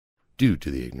Due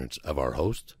to the ignorance of our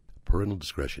host, parental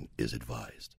discretion is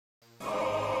advised.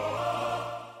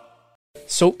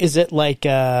 So is it like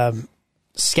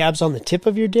scabs on the tip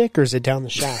of your dick, or is it down the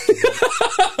shaft?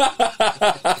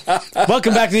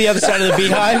 Welcome back to the other side of the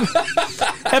Beehive.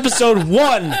 Episode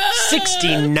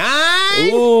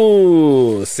 169.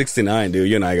 Ooh, 69, dude.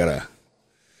 You and I gotta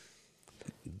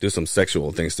do some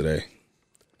sexual things today.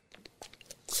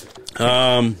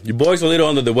 Your boy's a little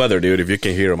under the weather, dude. If you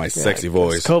can hear my sexy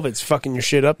voice, COVID's fucking your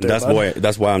shit up there.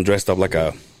 That's why I'm dressed up like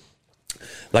a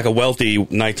wealthy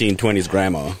 1920s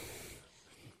grandma.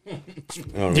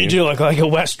 You do look like a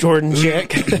West Jordan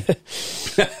chick.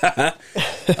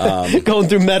 Going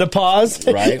through menopause.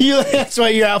 Right. That's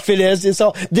what your outfit is.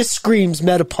 This screams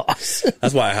menopause.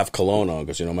 That's why I have cologne on,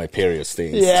 because, my period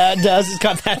stings. Yeah, it does. It's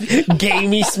got that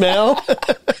gamey smell.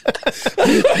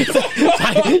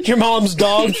 Your mom's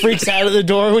dog freaks out of the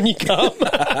door when you come.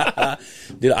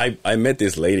 Dude, I met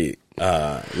this lady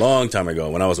long time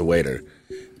ago when I was a waiter.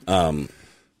 And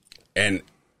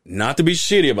not to be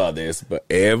shitty about this, but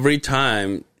every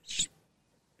time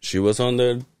she was on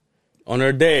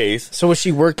her days. So was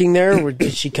she working there, or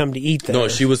did she come to eat there? No,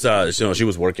 she was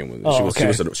working with me.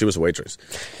 She was a waitress.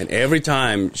 And every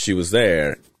time she was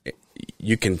there,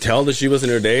 you can tell that she was in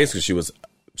her days, because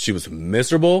she was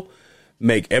miserable,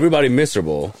 make everybody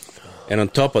miserable, and on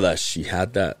top of that, she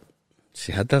had that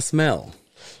smell.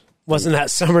 Wasn't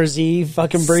that summer's eve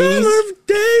fucking breeze? Summer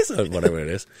days, or whatever it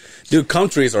is. Dude, cum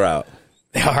trees are out.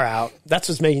 They are out. That's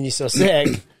what's making you so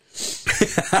sick.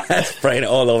 Spraying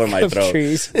all over my throat.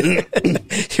 Trees.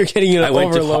 You're getting an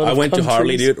overload. I went to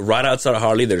Harley, dude. Right outside of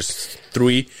Harley, there's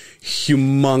 3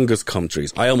 humongous cum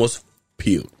trees. I almost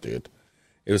puked, dude.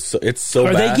 It's so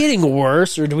Are bad. they getting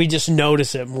worse, or do we just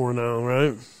notice it more now?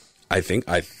 Right? I think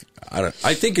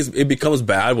it becomes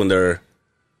bad when they're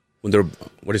what do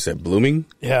you say, blooming?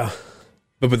 Yeah.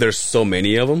 But there's so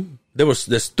many of them.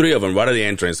 There's 3 of them right at the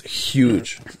entrance,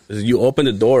 huge. You open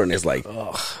the door and it's like,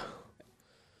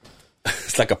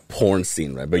 it's like a porn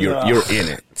scene, right? But you're in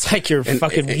it. It's like your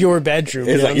bedroom.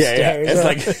 It's like,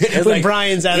 downstairs. It's when like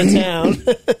Brian's out of town.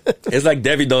 It's like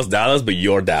Debbie Does Dallas, but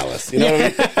you're Dallas. You know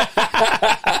what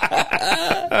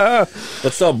I mean?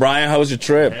 What's up, Brian? How was your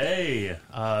trip? Hey,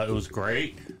 it was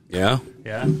great. Yeah?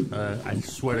 Yeah, I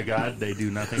swear to God, they do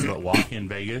nothing but walk in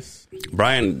Vegas.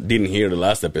 Brian didn't hear the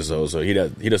last episode, so he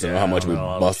doesn't know how much we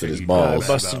busted his balls.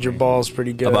 Busted your balls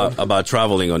pretty good. About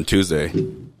traveling on Tuesday.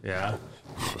 Yeah.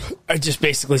 I just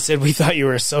basically said we thought you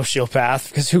were a sociopath,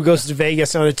 because who goes to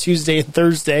Vegas on a Tuesday and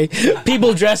Thursday?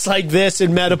 People dress like this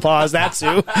in menopause. That's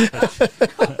who. A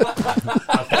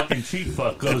fucking cheap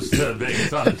fuck goes to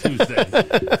Vegas on a Tuesday.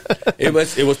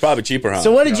 It was probably cheaper, huh?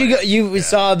 So what did you go? You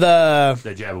saw the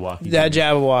Jabberwocky. That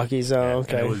Jabberwocky. So Yeah,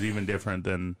 okay. and it was even different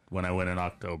than when I went in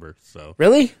October. So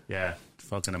Really? yeah, it's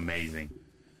fucking amazing.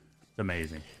 It's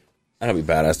amazing. That'd be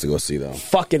badass to go see, though.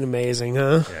 Fucking amazing,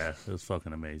 huh? Yeah, it was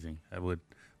fucking amazing. I would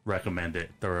recommend it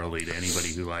thoroughly to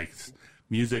anybody who likes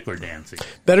music or dancing.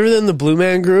 Better than the Blue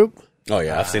Man Group. Oh,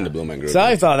 yeah, I've seen the Blue Man Group. So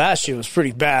I thought that shit was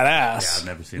pretty badass. Yeah, I've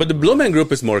never seen But the Blue Man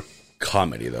Group is more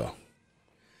comedy, though.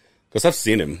 Because I've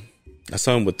seen him. I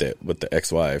saw him with the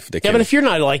ex-wife. Yeah, but if you're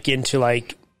not like into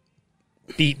like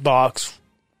beatbox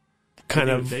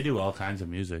They do all kinds of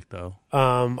music, though.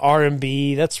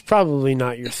 R&B, that's probably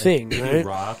not your thing, They right? do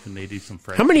rock, and they do some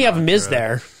French. How many of them is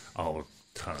there? Oh,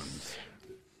 tons.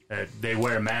 They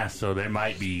wear masks, so there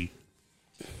might be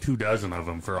 24 of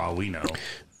them for all we know.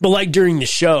 But like during the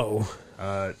show,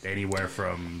 Anywhere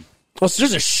from well, so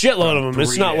there's a shitload of them.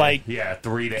 It's not like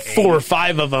 3 to 8. 4 or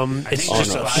 5 of them. It's think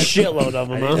just so. a shitload of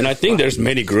them. Huh? And I think there's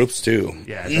many groups, too.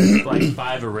 Yeah, there's like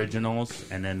 5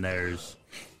 originals, and then there's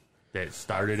that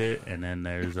started it, and then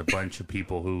there's a bunch of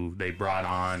people who they brought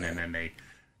on, and then they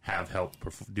have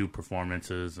helped do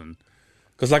performances and.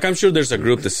 Because, like, I'm sure there's a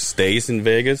group that stays in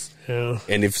Vegas, Yeah.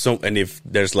 and if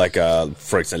there's like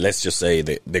for example, let's just say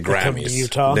the come to Grammys,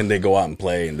 Utah. then they go out and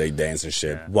play and they dance and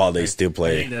shit while they still I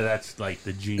play. think that's like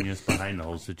the genius behind the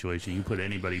whole situation. You put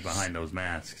anybody behind those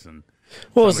masks, and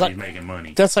Well, it's somebody's like making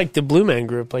money. that's like the Blue Man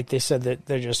Group. Like they said that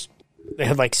they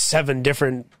had like 7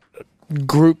 different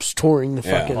groups touring the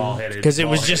fucking Bald-headed- because it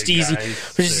was just easy. guys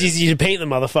It was just easy to paint the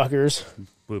motherfuckers.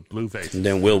 With blue face. And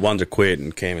then Will Wonder quit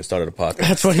and came and started a podcast.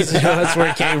 That's what he said. That's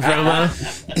where it came from, huh?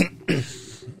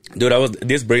 Dude,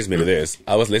 this brings me to this.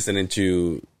 I was listening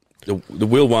to the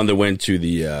Will Wonder went to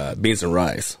the Beans and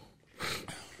Rice,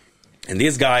 and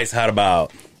these guys had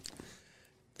about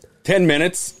 10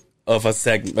 minutes of a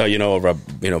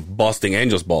busting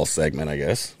Angels Ball segment, I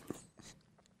guess.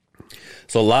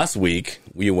 So last week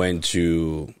we went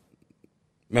to.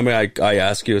 Remember, I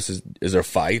asked you, is there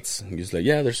fights? And he's like,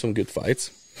 yeah, there's some good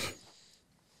fights.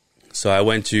 So I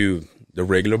went to the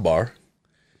regular bar,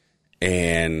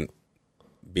 and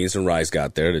Beans and Rice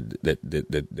got there,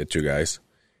 the two guys.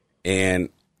 And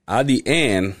at the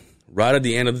end, right at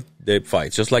the end of the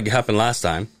fight, just like it happened last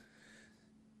time,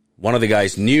 one of the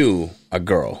guys knew a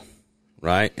girl,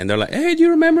 right? And they're like, hey, do you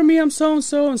remember me? I'm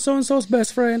so-and-so and so-and-so's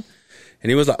best friend.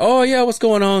 And he was like, oh, yeah, what's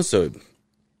going on? So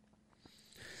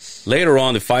later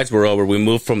on, the fights were over. We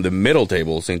moved from the middle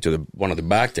tables into one of the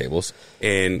back tables,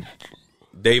 and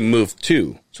they moved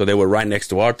too. So they were right next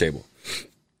to our table.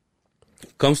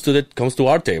 Comes to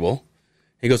our table.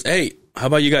 He goes, hey, how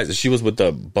about you guys? And she was with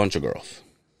a bunch of girls,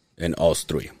 and us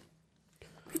three.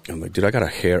 I'm like, dude, I got a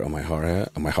hair on my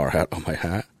hat.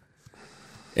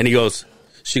 And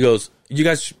she goes, you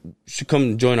guys should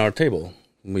come join our table.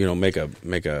 You know, make a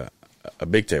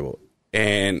big table.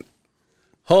 And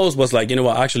Hose was like, you know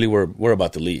what? Actually, we're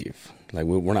about to leave. Like,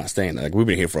 we're not staying. Like, we've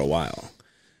been here for a while.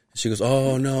 She goes,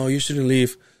 oh no, you shouldn't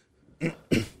leave.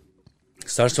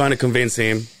 Starts trying to convince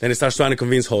him. Then he starts trying to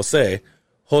convince Jose.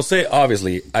 Jose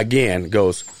obviously again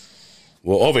goes,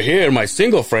 well, over here, my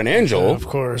single friend Angel. Yeah, of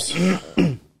course.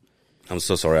 I'm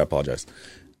so sorry. I apologize.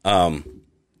 And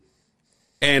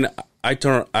I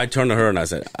turned to her and I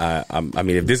said, I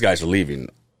mean, if these guys are leaving,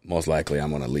 most likely I'm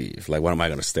going to leave. Like, what am I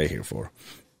going to stay here for?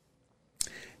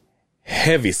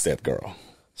 Heavy set girl.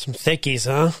 Some thickies,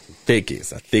 huh?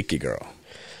 Thickies, a thicky girl.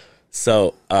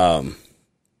 So, Got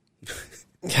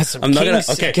some I'm not gonna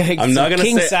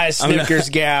king say size Snickers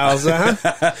gals, huh?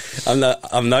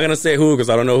 I'm not gonna say who, because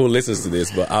I don't know who listens to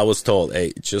this, but I was told,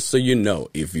 hey, just so you know,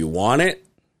 if you want it,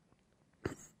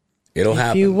 it'll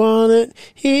happen. If you want it,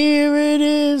 here it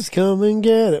is. Come and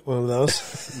get it. One of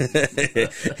those.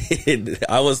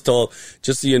 I was told,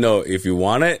 just so you know, if you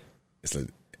want it,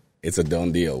 it's a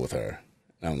done deal with her.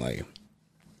 And I'm like,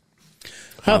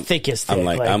 how thick is thick? I'm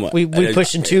like, we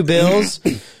pushing 2 bills,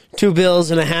 2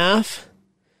 bills and a half,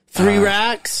 3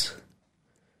 racks.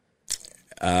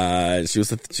 She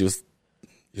was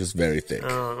very thick.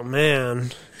 Oh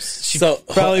man, she So-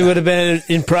 probably would have been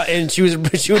and she would have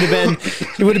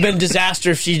been disaster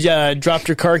if she dropped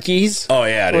her car keys. Oh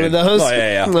yeah, dude. One of those. Oh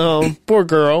yeah. No, poor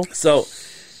girl. So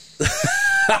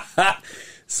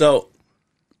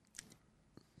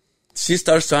she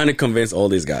starts trying to convince all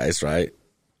these guys, right?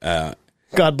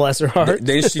 God bless her heart.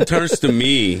 Then she turns to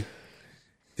me.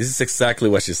 This is exactly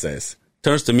what she says.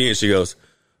 Turns to me and she goes,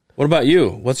 what about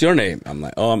you? What's your name? I'm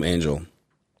like, oh, I'm Angel.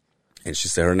 And she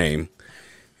said her name.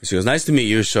 And she goes, nice to meet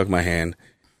you. Shook my hand.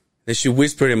 Then she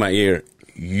whispered in my ear,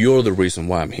 you're the reason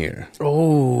why I'm here.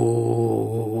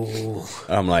 Oh.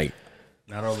 I'm like,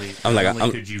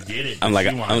 could you get it? I'm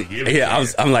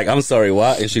sorry,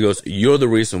 what? And she goes, you're the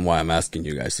reason why I'm asking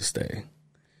you guys to stay.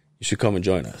 You should come and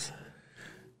join us.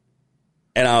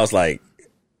 And I was like,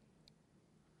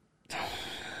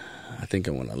 I think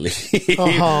I want to leave.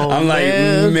 Oh, I'm like,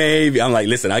 man. maybe. I'm like,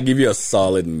 listen, I'll give you a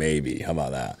solid maybe. How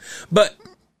about that? But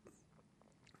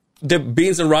the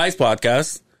Beans and Rice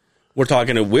podcast, we're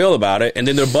talking to Will about it, and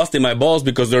then they're busting my balls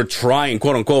because they're trying,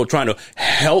 quote unquote, trying to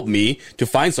help me to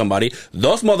find somebody.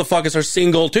 Those motherfuckers are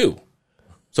single too.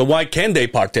 So why can't they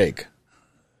partake?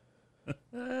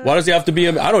 Why does it have to be?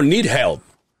 I don't need help.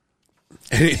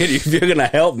 And if you're going to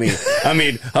help me, I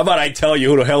mean, how about I tell you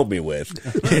who to help me with?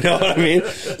 You know what I mean?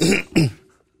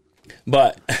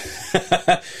 But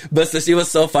so she was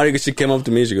so funny because she came up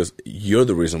to me and she goes, you're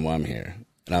the reason why I'm here.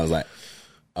 And I was like,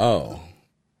 oh.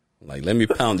 Like, let me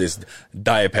pound this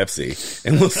Diet Pepsi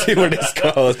and we'll see where this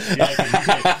goes.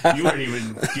 Yeah, you weren't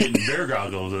even getting beer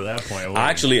goggles at that point.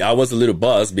 Actually, I was a little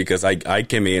buzzed because I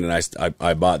came in and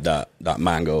I bought that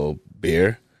mango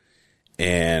beer,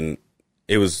 and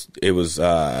it was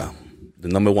the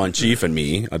number one chief in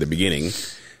me at the beginning,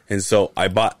 and so I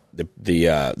bought the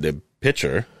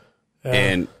pitcher,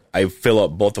 and I fill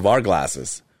up both of our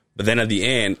glasses. But then at the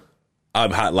end,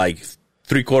 I've had like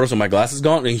 3/4 of my glasses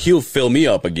gone, and he'll fill me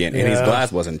up again, and his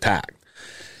glass was intact.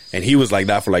 And he was like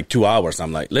that for like 2 hours.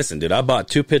 I'm like, listen, dude, I bought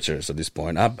 2 pitchers at this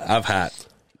point. I've had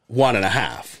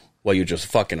 1.5 while you're just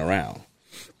fucking around.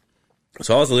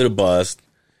 So I was a little buzzed,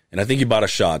 and I think you bought a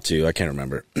shot too. I can't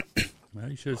remember. Well,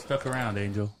 you should have stuck around,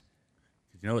 Angel.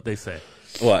 You know what they say.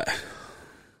 What?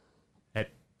 At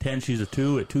 10, she's a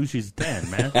 2. At 2, she's a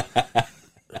 10, man.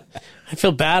 I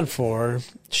feel bad for her.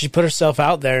 She put herself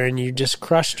out there, and you just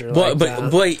crushed her. But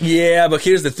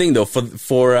here's the thing, though.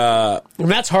 And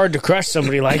that's hard to crush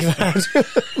somebody like that.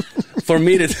 For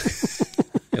me to,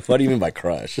 what do you mean by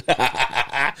crush?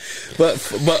 but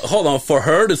hold on. For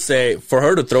her to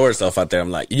throw herself out there,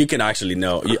 I'm like, you can actually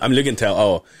know. I'm looking to tell.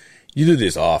 Oh, you do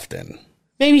this often.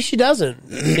 Maybe she doesn't.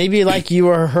 Maybe like you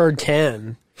are her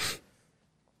 10.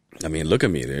 I mean, look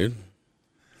at me, dude.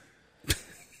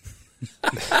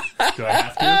 Do I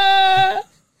have to?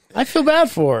 I feel bad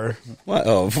for her. What?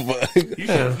 Oh, You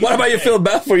should, what about you feel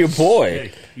bad for your boy?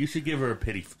 hey, you should give her a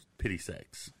pity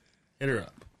sex. Hit her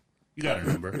up. You got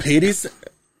her number. Petey's?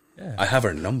 Yeah. I have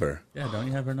her number. Yeah, don't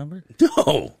you have her number?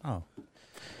 No. Oh.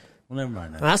 Well, never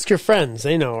mind that. Ask your friends;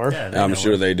 they know her. Yeah, they I'm know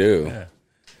sure her. they do. Yeah.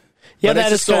 Yeah, But that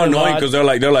it's is just so kind of annoying odd. because they're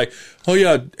like, oh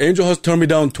yeah, Angel has turned me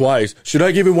down twice. Should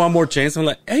I give him one more chance? I'm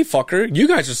like, hey, fucker, you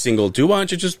guys are single too. Why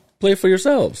don't you just play for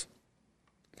yourselves?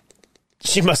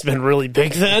 She must have been really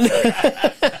big then.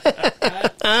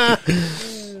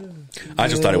 I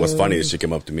just thought it was funny that she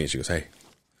came up to me and she goes, hey.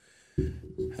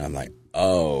 And I'm like,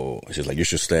 oh. She's like, you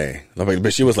should stay.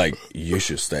 But she was like, you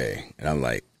should stay. And I'm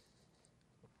like,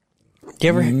 You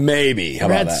ever maybe. How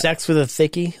ever about had that? sex with a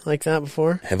thickie like that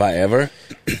before? Have I ever?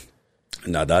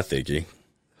 Not that thicky.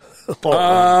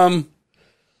 Oh,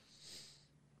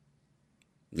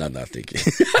 Not that thicky.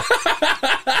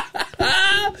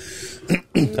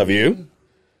 Have you?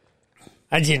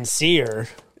 I didn't see her,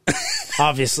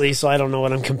 obviously, so I don't know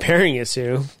what I'm comparing it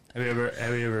to. Have you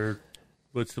ever?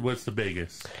 What's the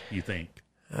biggest you think?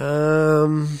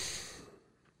 Um,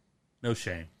 No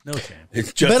shame.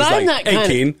 It's just but as I'm like not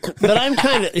 18. But I'm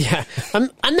kind of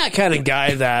I'm that kind of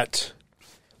guy that,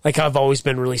 like, I've always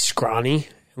been really scrawny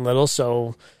and little.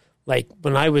 So, like,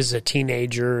 when I was a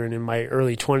teenager and in my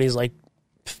early 20s, like,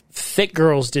 thick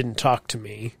girls didn't talk to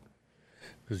me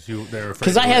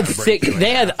because I had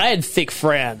I had thick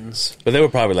friends. But they were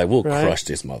probably like, we'll Right. crush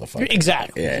this motherfucker.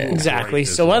 Exactly. Yeah. Exactly. Break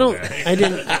this So one guy. I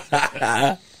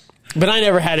didn't. But I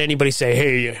never had anybody say,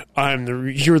 "Hey,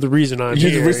 you're the reason I'm You're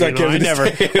the here." reason I You know, came I to never,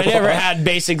 stay. I never had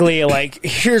basically like,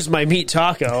 "Here's my meat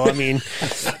taco." I mean,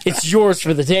 it's yours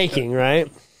for the taking,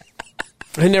 right?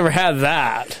 I never had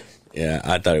that. Yeah,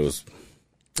 I thought it was.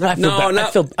 I feel No,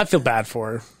 bad. not- I feel bad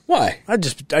for her. Why? I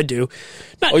do.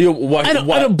 Not, Oh, you what? I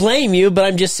don't blame you, but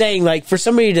I'm just saying, like, for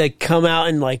somebody to come out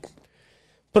and like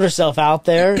put herself out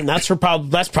there, and that's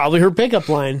probably her pickup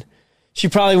line. She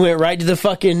probably went right to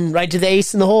the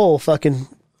ace in the hole. Fucking,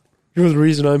 you're the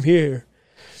reason I'm here.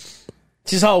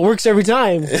 It's just how it works every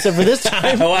time, except for this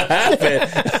time. What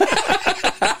happened?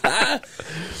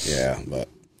 Yeah, but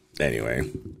anyway.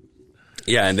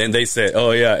 Yeah, and then they said,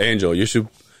 "Oh yeah, Angel, you should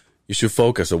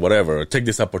focus or whatever, or take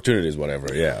these opportunities,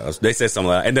 whatever." Yeah, they said something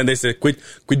like that. And then they said, "Quit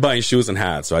buying shoes and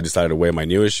hats." So I decided to wear my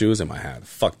newest shoes and my hat.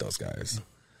 Fuck those guys.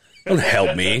 Don't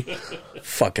help me.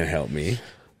 Fucking help me.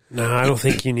 No, I don't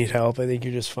think you need help. I think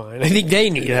you're just fine. I think they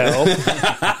need help.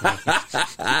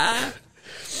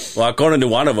 Well, according to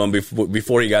one of them,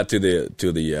 before he got to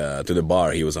the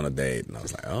bar, he was on a date, and I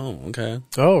was like, "Oh, okay,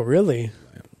 Oh, really?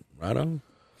 right on."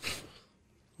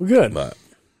 Well, good. But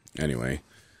anyway,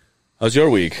 how's your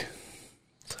week?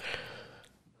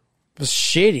 It was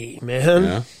shitty, man.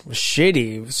 Yeah. It was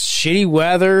shitty. It was shitty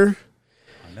weather.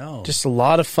 I know. Just a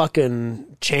lot of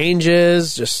fucking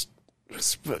changes. Just,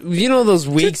 you know, those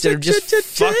weeks that are just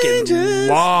fucking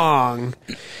long.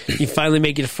 You finally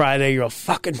make it to Friday. You're all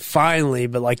fucking finally.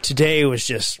 But like today was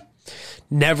just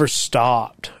never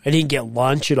stopped. I didn't get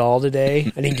lunch at all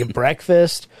today. I didn't get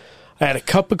breakfast. I had a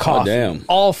cup of coffee damn.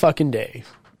 all fucking day.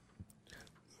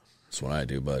 That's what I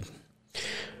do, bud.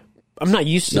 I'm not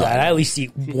used to No. that. I at least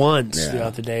eat once Yeah.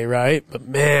 throughout the day, right? But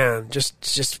man,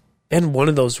 just been one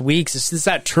of those weeks. It's just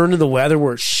that turn of the weather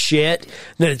where it's shit, and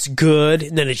then it's good,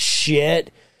 and then it's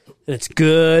shit, and it's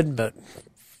good. But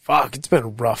fuck, it's been a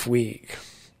rough week.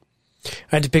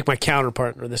 I had to pick my counter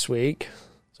partner this week,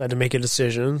 so I had to make a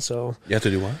decision. So You have to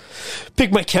do what?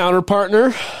 pick my counter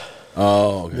partner.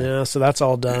 Oh, okay. Yeah, so that's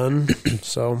all done.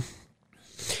 So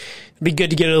it'd be good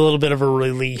to get a little bit of a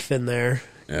relief in there.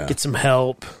 Yeah. Get some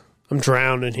help. I'm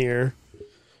drowning here.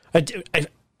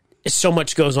 So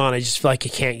much goes on. I just feel like I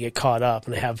can't get caught up,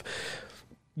 and I have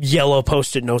yellow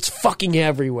Post-it notes fucking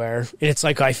everywhere. And it's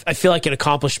like I feel like an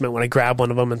accomplishment when I grab one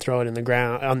of them and throw it in the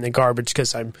ground on the garbage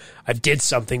because I've did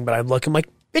something. But I'm looking like,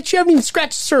 bitch, you haven't even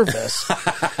scratched the surface.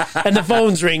 And the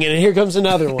phone's ringing, and here comes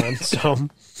another one. So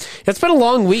it's been a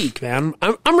long week, man.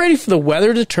 I'm ready for the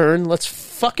weather to turn. Let's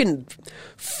fucking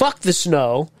fuck the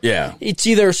snow. Yeah. It's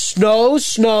either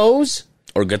snows.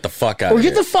 Or get the fuck out Or of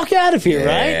get here. the fuck out of here,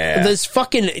 Yeah. right? This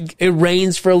fucking, it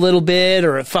rains for a little bit,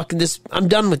 or I'm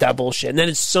done with that bullshit. And then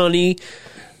it's sunny,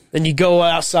 then you go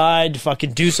outside to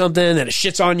fucking do something, and it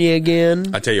shits on you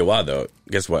again. I tell you what, though.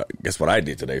 Guess what I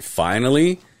did today?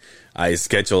 Finally, I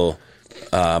scheduled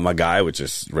my guy, which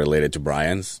is related to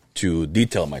Brian's, to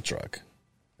detail my truck.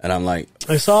 And I'm like,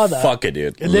 I saw that. fuck it,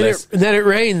 dude. And then it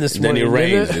rained this Then morning. it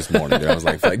rained didn't it? this morning, dude. I was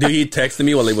like, fuck. Dude, he texted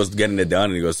me while he was getting it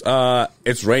done, and he goes,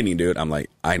 it's raining, dude. I'm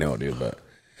like, I know, dude, but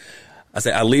I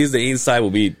said, at least the inside will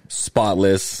be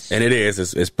spotless, and it is.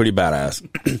 It's pretty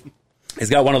badass. It's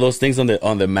got one of those things on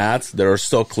the mats that are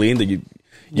so clean that you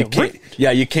can't. Yeah,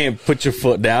 you can't put your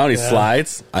foot down. It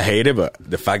slides. I hate it, but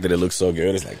the fact that it looks so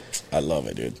good, it's like I love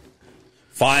it, dude.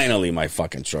 Finally, my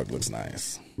fucking truck looks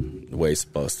nice the way it's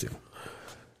supposed to.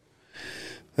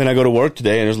 Then I go to work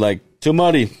today and it's like too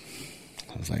muddy.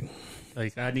 I was like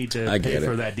I need to pay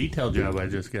for that detail job I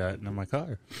just got in my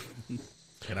car.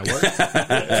 Can I work?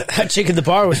 That chick at the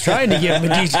bar was trying to give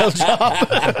him a detailed job.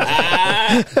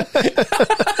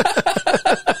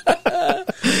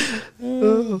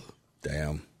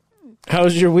 Damn. How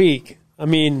was your week? I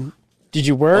mean, did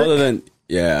you work? Other than,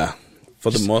 yeah, for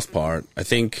the most part. I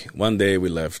think one day we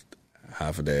left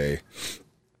half a day.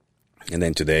 And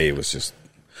then today it was just,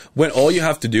 when all you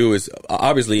have to do is,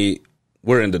 obviously,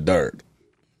 we're in the dirt.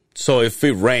 So if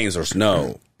it rains or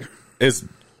snow, it's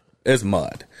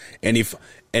mud. And if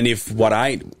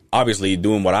obviously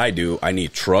doing what I do, I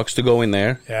need trucks to go in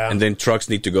there. Yeah. And then trucks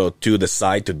need to go to the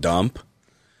side to dump.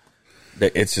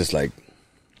 It's just like,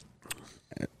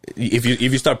 if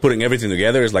you start putting everything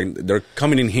together, it's like they're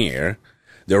coming in here,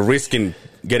 they're risking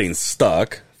getting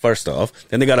stuck, first off.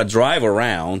 Then they got to drive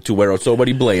around to where it's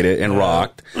already bladed and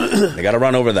rocked. They got to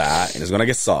run over that, and it's going to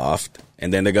get soft.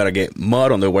 And then they got to get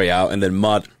mud on their way out, and then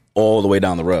mud all the way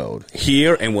down the road.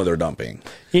 Here and when they're dumping.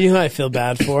 You know who I feel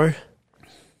bad for?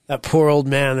 That poor old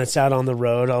man that's out on the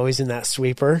road, always in that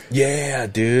sweeper. Yeah,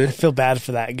 dude. I feel bad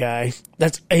for that guy.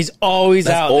 He's always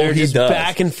out there just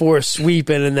back and forth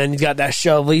sweeping, and then he's got that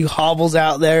shovel. He hobbles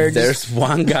out there. There's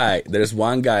one guy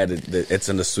that it's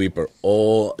in the sweeper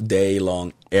all day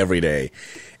long, every day.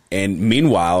 And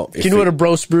meanwhile... Do you know what a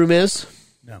bros broom is?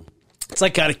 No. It's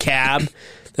like got a cab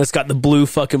that's got the blue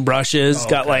fucking brushes. It's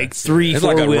got like 3-4 wheels. It's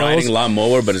like a riding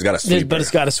lawnmower, but it's got a sweeper. But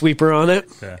it's got a sweeper on it.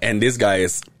 Okay. And this guy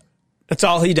is... That's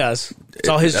all he does. That's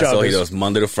all his job is. That's all he does,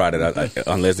 Monday to Friday,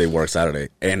 unless they work Saturday.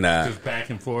 And just back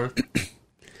and forth.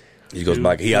 He goes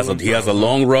back. He has a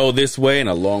long row this way and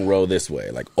a long row this way,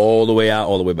 like all the way out,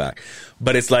 all the way back.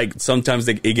 But it's like sometimes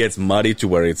it gets muddy to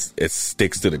where it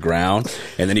sticks to the ground,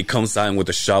 and then he comes out with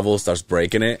a shovel, starts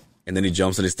breaking it, and then he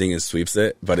jumps on his thing and sweeps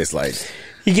it. But it's like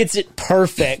he gets it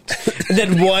perfect, and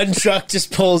then one truck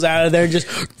just pulls out of there and just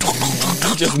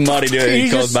muddy, dude. He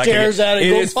goes back stares at it.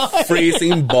 It is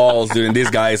freezing balls, dude. And this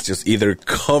guy is just either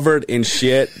covered in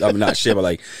shit. I mean, not shit, but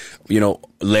like,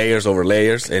 layers over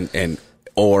layers,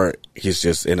 or he's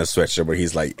just in a sweatshirt where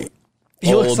he's like,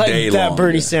 he looks like that long,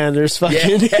 Bernie dude. Sanders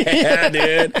fucking. Yeah,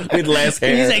 dude. With less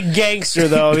hair. He's a gangster,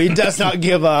 though. He does not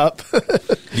give up.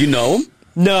 You know him?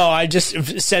 No,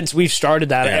 since we've started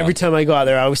that, every time I go out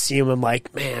there, I always see him. I'm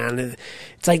like, man,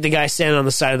 it's like the guy standing on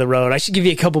the side of the road. I should give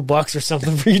you a couple bucks or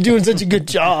something for you doing such a good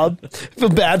job. I feel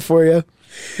bad for you.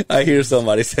 I hear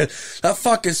somebody say, that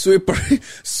fucking sweeper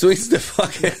swings the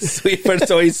fucking sweeper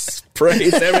so he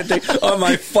sprays everything on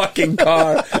my fucking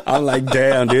car. I'm like,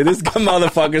 damn, dude, this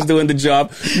motherfucker's doing the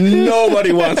job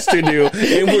nobody wants to do.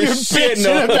 And we're shitting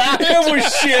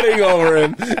over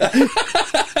him.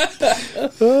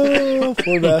 Oh,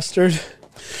 poor bastard.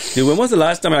 Dude, when was the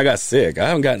last time I got sick? I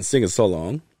haven't gotten sick in so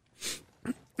long.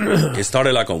 It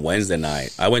started like on Wednesday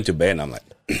night. I went to bed and I'm like,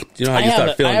 you know how you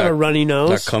start feeling I have a runny nose.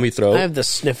 That cummy throat? I have the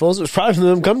sniffles. It was probably from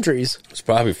them gum trees. It's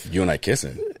probably you and I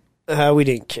kissing. We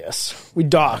didn't kiss. We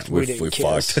docked. We didn't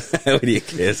kiss. Fucked. We didn't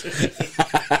kiss.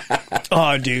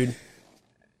 Oh, dude.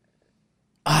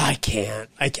 I can't.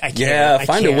 I can't. Yeah,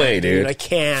 find a way, dude. I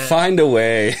can't. Find a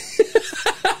way.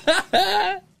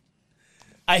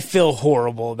 I feel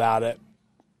horrible about it.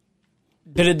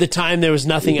 But at the time, there was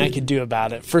nothing I could do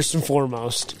about it, first and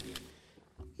foremost.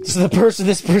 So the person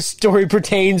this story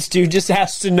pertains to just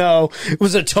has to know it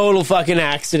was a total fucking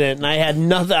accident, and I had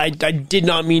nothing. I did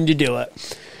not mean to do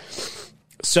it.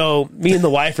 So me and the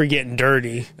wife are getting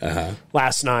dirty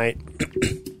last night.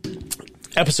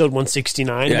 Episode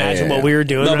 169. Imagine what we were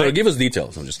doing. No, right? but give us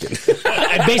details. I'm just kidding.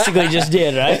 I basically just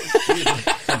did, right?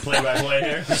 Some play-by-play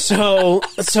here. So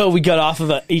we got off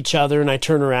of each other, and I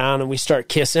turn around and we start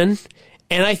kissing.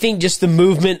 And I think just the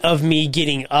movement of me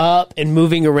getting up and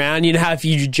moving around, you know how if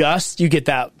you adjust, you get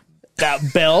that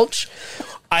belch.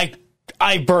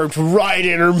 I burped right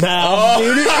in her mouth,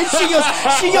 dude. And she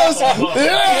goes.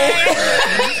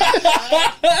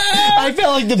 I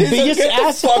felt like the biggest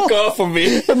asshole. Fuck off of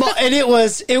me. And it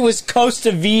was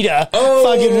Costa Vida.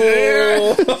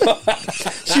 Oh. Fucking.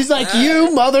 She's like,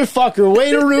 you motherfucker,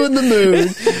 way to ruin the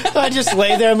mood. I just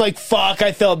lay there. I'm like, fuck.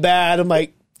 I felt bad. I'm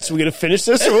like, so we gonna finish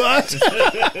this or what?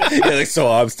 Yeah, like,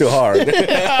 so I'm still hard.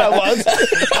 Yeah, I was.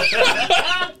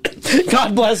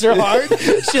 God bless her heart.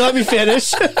 She let me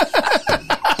finish.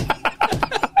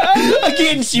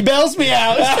 Again, she bails me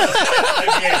out.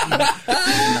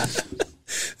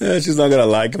 She's not gonna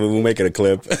like it, but we'll make it a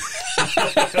clip.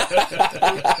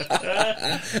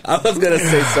 I was gonna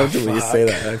say something when you say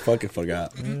that. I fucking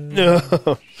forgot. No.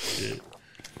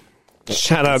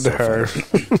 Shout out to her.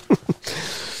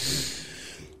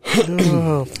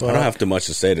 Oh, I don't have too much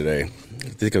to say today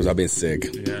because I've been sick.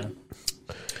 Yeah.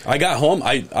 I got home.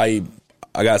 I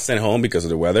got sent home because of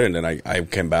the weather, and then I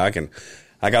came back and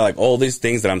I got like all these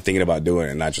things that I'm thinking about doing,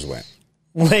 and I just went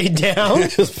lay down.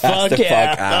 just pass the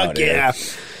fuck out. Fuck yeah.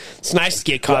 It's nice to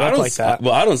get caught up like that.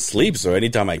 Well, I don't sleep, so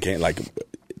anytime I can, like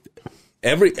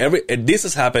this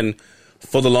has happened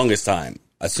for the longest time.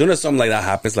 As soon as something like that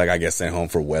happens, like I get sent home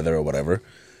for weather or whatever,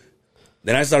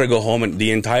 then I start to go home, and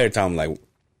the entire time, like,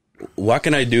 what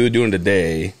can I do during the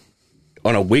day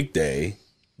on a weekday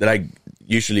that I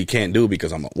usually can't do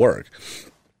because I'm at work?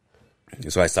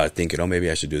 And so I started thinking, oh, maybe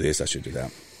I should do this, I should do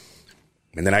that.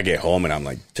 And then I get home and I'm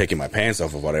like taking my pants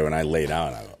off or whatever, and I lay down.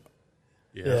 And I go,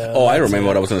 Yeah. oh, I remember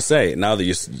what I was going to say. Now that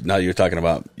you're talking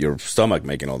about your stomach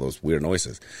making all those weird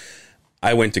noises,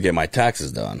 I went to get my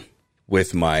taxes done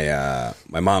with my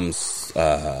mom's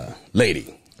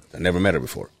lady. I never met her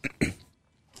before.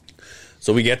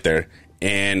 So we get there,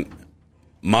 and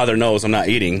mother knows I'm not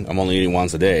eating. I'm only eating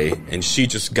once a day, and she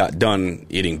just got done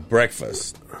eating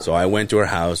breakfast. So I went to her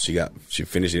house. She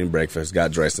finished eating breakfast,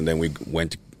 got dressed, and then we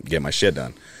went to get my shit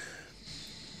done.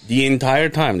 The entire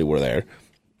time that we're there,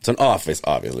 it's an office,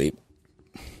 obviously.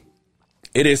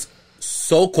 It is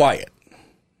so quiet.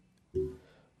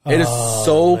 It is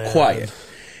so quiet.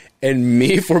 And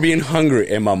me for being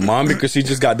hungry, and my mom because she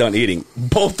just got done eating.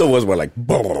 Both of us were like,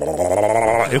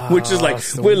 which is like,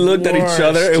 we looked at each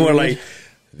other and we're like,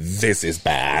 this is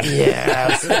bad.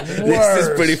 Yeah, this is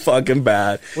pretty fucking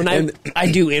bad. When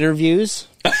I do interviews,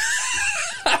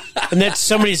 and that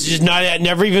somebody's just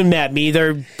never even met me,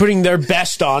 they're putting their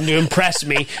best on to impress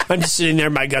me. I'm just sitting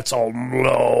there, my guts all,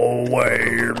 no way,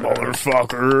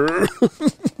 motherfucker.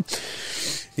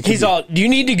 He's all, do you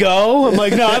need to go? I'm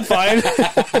like, no, I'm fine.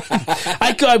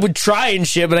 I would try and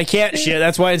shit, but I can't shit.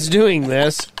 That's why it's doing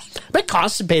this. I've been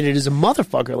constipated as a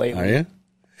motherfucker lately. Are you?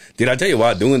 Did I tell you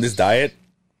what? Doing this diet,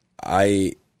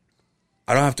 I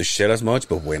don't have to shit as much,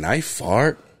 but when I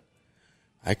fart,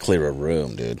 I clear a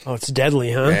room, dude. Oh, it's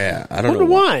deadly, huh? Yeah, I don't know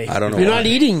why. I don't know. You're why. not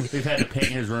eating. We've had to paint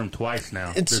his room twice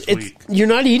now this week. You're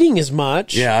not eating as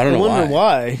much. Yeah, I don't know wonder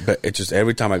why. But it's just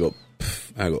every time I go,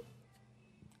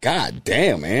 God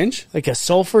damn, Ange. Like a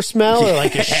sulfur smell or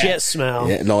like a shit smell?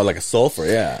 Yeah, no, like a sulfur,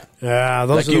 yeah. Yeah,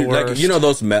 those are the worst. Like, you know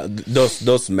those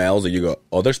smells that you go,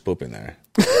 oh, there's poop in there.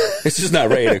 It's just not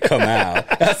ready to come out.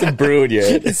 Hasn't brewed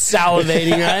yet. It's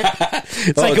salivating, right?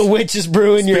 It's like a witch is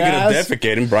brewing your ass.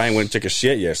 Speaking of defecating, Brian went and took a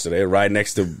shit yesterday right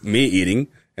next to me eating,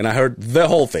 and I heard the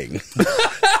whole thing.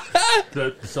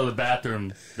 So the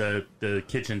bathroom, the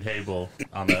kitchen table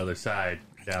on the other side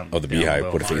down. Oh, the down beehive.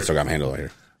 below, Put a Instagram handle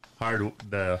here.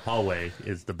 The hallway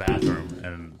is the bathroom,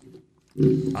 and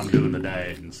I'm doing the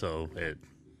diet, and so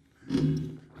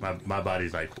my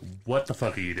body's like, what the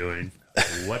fuck are you doing?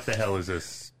 What the hell is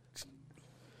this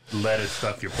lettuce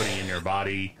stuff you're putting in your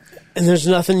body? And there's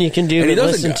nothing you can do but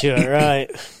listen to it, right?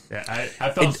 Yeah,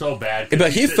 I felt so bad.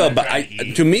 But he felt bad.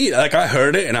 To me, like, I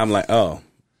heard it, and I'm like, oh,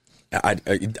 I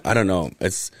don't know.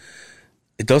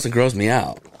 It doesn't gross me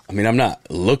out. I mean, I'm not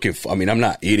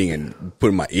eating and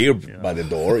putting my ear by the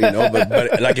door, you know,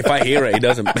 but like if I hear it, it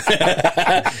doesn't,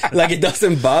 like it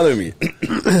doesn't bother me.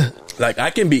 Like I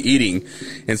can be eating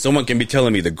and someone can be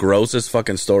telling me the grossest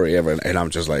fucking story ever. And I'm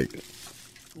just like,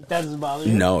 It doesn't bother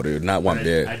you? no, dude, not one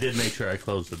bit. I did make sure I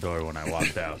closed the door when I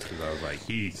walked out because I was like,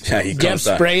 he Do you have comes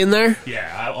out. spray in there?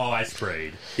 yeah, I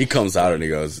sprayed. He comes out and he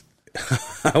goes,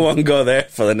 I won't go there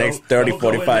for the next 30,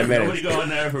 45 minutes. Nobody go in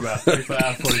there for about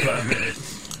 35, 45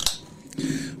 minutes.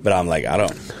 But I'm like,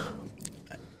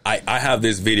 I have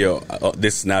this video,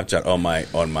 this Snapchat on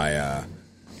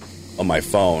my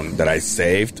phone that I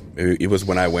saved. It was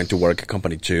when I went to work at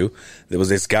Company 2. There was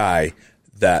this guy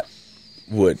that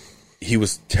he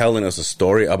was telling us a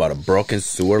story about a broken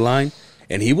sewer line,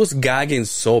 and he was gagging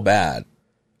so bad.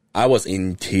 I was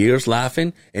in tears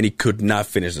laughing, and he could not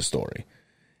finish the story.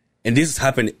 And this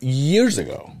happened years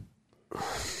ago.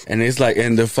 And it's like,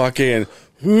 and the fucking,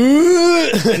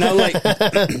 and I'm like,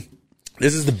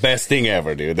 this is the best thing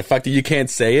ever, dude. The fact that you can't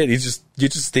say it, you're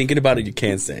just thinking about it, you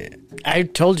can't say it. I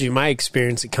told you my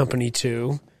experience at Company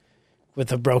 2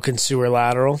 with a broken sewer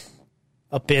lateral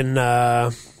up in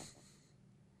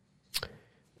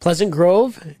Pleasant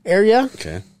Grove area.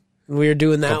 Okay. We were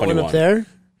doing that Company one up one. there.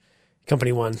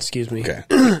 Company 1, excuse me. Okay.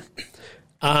 With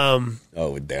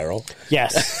Daryl?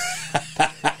 Yes.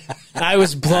 I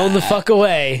was blown the fuck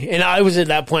away. And I was at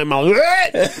that point, I'm like,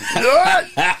 and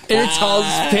it's all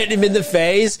spitting him in the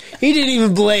face. He didn't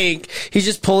even blink. He's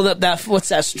just pulling up what's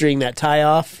that string, that tie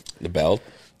off? The belt?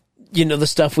 You know, the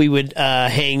stuff we would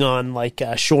hang on, like,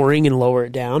 shoring and lower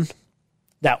it down?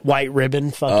 That white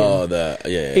ribbon fucking... Oh,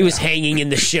 It was hanging in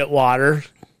the shit water.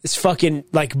 It's fucking,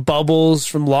 like, bubbles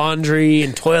from laundry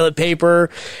and toilet paper,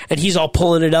 and he's all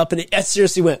pulling it up, and it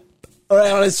seriously went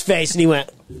right on his face, and he went...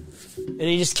 And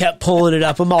he just kept pulling it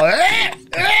up. I'm all...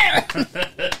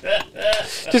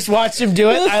 Just watched him do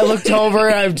it. I looked over,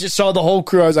 and I just saw the whole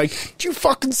crew. I was like, did you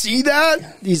fucking see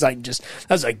that? He's like, that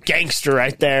was a gangster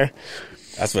right there.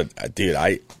 That's what, dude,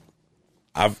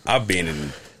 I've been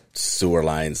in sewer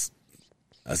lines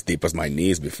as deep as my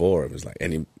knees before. It was like,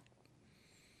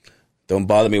 don't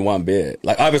bother me one bit.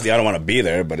 Like, obviously, I don't want to be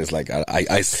there, but it's like,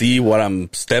 I see what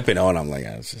I'm stepping on. I'm like,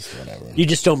 it's just whatever. You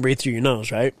just don't breathe through your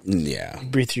nose, right? Yeah. You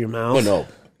breathe through your mouth. Oh,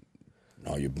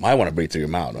 no, you might want to breathe through your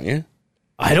mouth, don't you?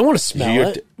 I don't want to smell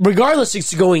it. Regardless,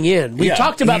 it's going in. We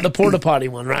talked about the porta potty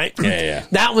one, right? Yeah.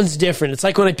 That one's different. It's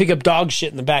like when I pick up dog shit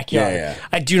in the backyard. Yeah.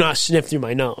 I do not sniff through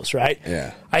my nose, right?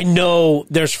 Yeah. I know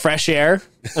there's fresh air.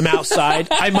 I'm outside.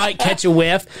 I might catch a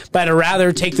whiff, but I'd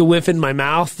rather take the whiff in my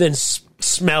mouth than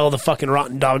smell the fucking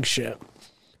rotten dog shit.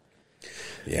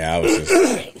 Yeah, I was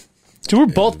just... So we're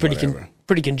both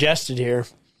pretty congested here.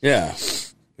 Yeah.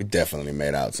 We definitely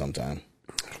made out sometime.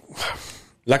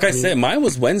 Like I said, mine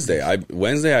was Wednesday.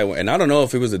 And I don't know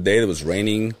if it was the day that was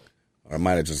raining or I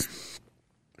might have just,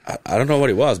 I don't know what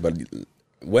it was, but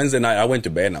Wednesday night I went to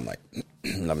bed and I'm like,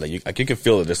 you can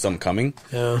feel that there's something coming.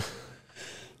 Yeah.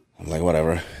 I'm like,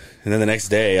 whatever. And then the next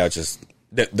day I just,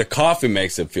 the coffee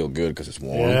makes it feel good because it's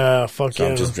warm. Yeah, fuck so yeah.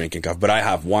 I'm just drinking coffee. But I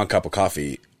have one cup of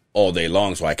coffee all day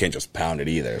long, so I can't just pound it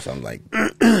either. So I'm like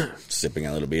sipping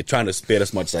a little bit, trying to spit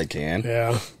as much as I can.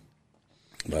 Yeah.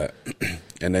 But,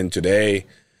 and then today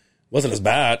wasn't as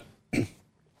bad.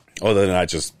 Other than I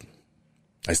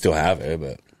still have it,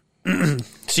 but.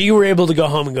 So you were able to go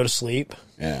home and go to sleep?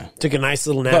 Yeah. Took a nice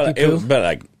little nappy poo? But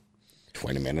like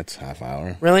 20 minutes, half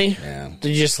hour. Really? Yeah. Did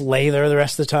you just lay there the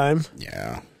rest of the time?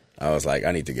 Yeah. I was like,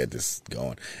 I need to get this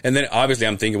going. And then obviously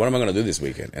I'm thinking, what am I going to do this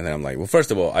weekend? And then I'm like, well, first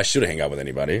of all, I shouldn't hang out with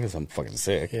anybody because I'm fucking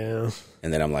sick. Yeah.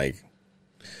 And then I'm like,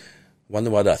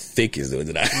 wonder what that thick is doing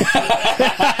tonight.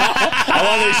 I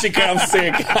wonder if she comes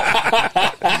sick.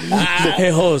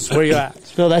 Hey, host, where you at?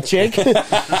 Smell that chick?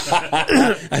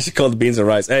 I should call the beans and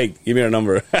rice. Hey, give me her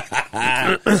number.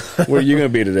 Where are you going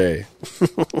to be today?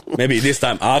 Maybe this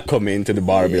time I'll come into the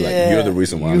bar and be like, you're the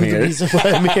reason why I'm here. You're the reason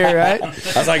why I'm here, right?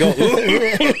 As I go,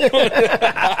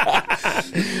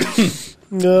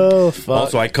 No, fuck.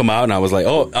 Also, I come out and I was like,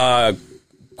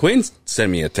 Quinn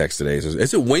sent me a text today. Says,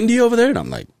 is it windy over there? And I'm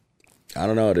like, I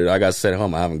don't know, dude. I got sent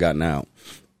home. I haven't gotten out.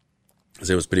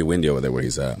 It was pretty windy over there where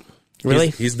he's at. Really?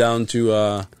 He's down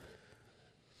to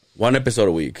one episode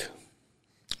a week.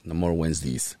 No more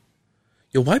Wednesdays.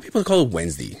 Yo, why people call it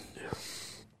Wednesday?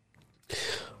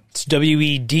 It's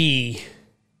WEDNESDAY.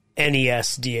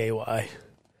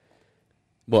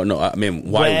 Well, no, I mean,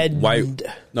 why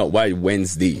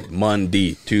Wednesday,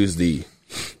 Monday, Tuesday?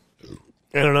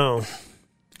 I don't know.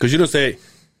 Because you don't say,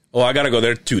 oh, I got to go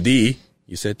there today.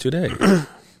 You said today,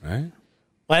 right?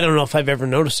 I don't know if I've ever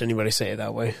noticed anybody say it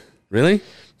that way. Really?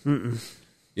 Mm-mm.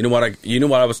 You know what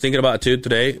I was thinking about too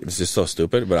today? It's just so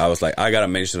stupid, but I was like, I gotta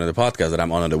mention in the podcast that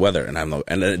I'm under the weather, and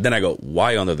then I go,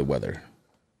 why under the weather?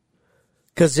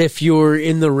 Because if you're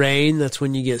in the rain, that's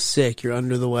when you get sick. You're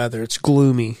under the weather. It's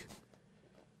gloomy.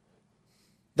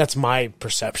 That's my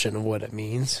perception of what it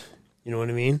means. You know what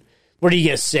I mean? Where do you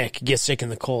get sick? You get sick in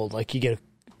the cold. Like you get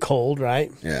a cold,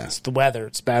 right? Yeah. It's the weather.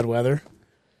 It's bad weather.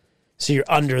 So you're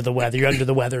under the weather. You're under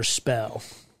the weather spell.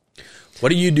 What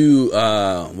do you do?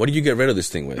 What do you get rid of this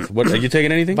thing with? What are you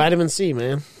taking anything? Vitamin C,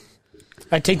 man.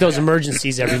 I take those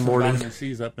emergencies every morning. Vitamin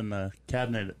C's up in the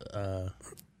cabinet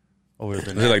over the.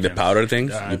 Is it like the powder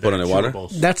things you put in the water?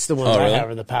 That's the ones really? I have,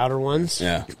 are the powder ones.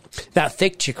 Yeah. That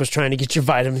thick chick was trying to get your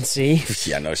vitamin C.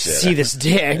 Yeah, no shit. See this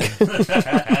dick.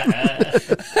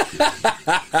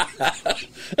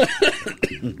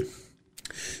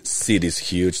 See these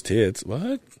huge tits.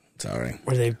 What? Sorry.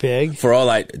 Were they big? For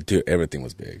all dude, everything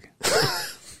was big.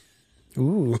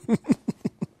 Ooh.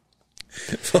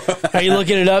 Are you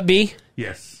looking it up, B?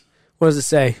 Yes. What does it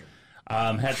say?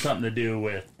 Had something to do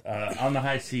with on the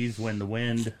high seas when the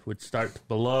wind would start to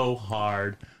blow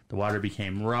hard, the water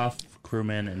became rough.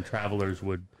 Crewmen and travelers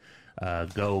would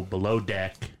go below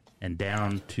deck and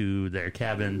down to their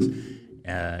cabins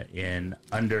in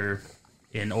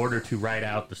order to ride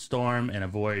out the storm and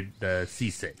avoid the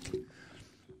seasick.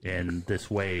 In this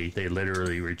way, they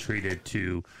literally retreated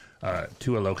to a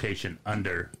location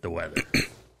under the weather.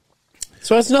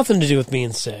 So it has nothing to do with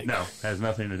being sick. No, has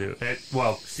nothing to do.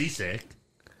 Well, seasick.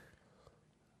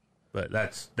 But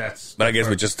that's. But I guess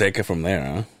we just take it from there,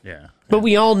 huh? Yeah. But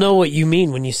we all know what you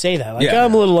mean when you say that. Like, Yeah.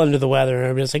 I'm a little under the weather. And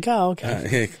everybody's like, oh,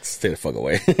 okay. Stay the fuck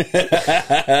away.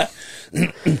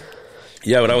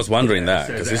 Yeah, but I was wondering that.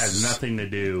 It Because has nothing to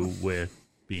do with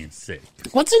being sick.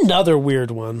 What's another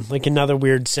weird one? Like another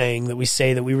weird saying that we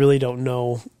say that we really don't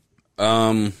know.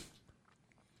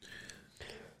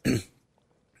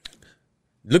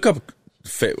 Look up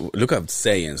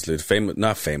sayings. Famous,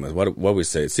 not famous. What we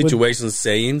say? Situations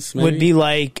sayings maybe? Would be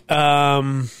like,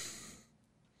 Because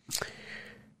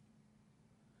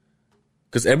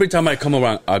every time I come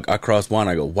around across one,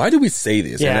 I go, "Why do we say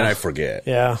this?" Yeah. And then I forget.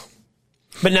 yeah.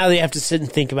 But now they have to sit and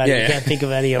think about it. Yeah, You yeah. can't think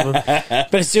of any of them.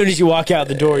 But as soon as you walk out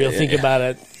the door, you'll think about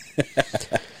it.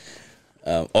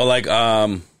 Or like,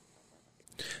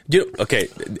 okay,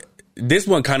 this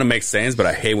one kind of makes sense, but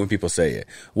I hate when people say it.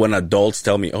 When adults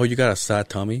tell me, "Oh, you got a sad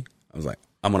tummy," I was like,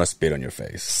 "I'm gonna spit on your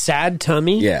face." Sad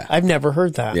tummy? Yeah. I've never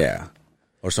heard that. Yeah.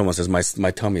 Or someone says,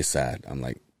 "My tummy's sad." I'm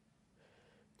like,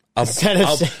 Instead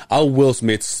of I'll Will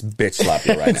Smith bitch slap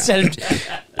you right now. instead of,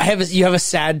 you have a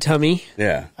sad tummy?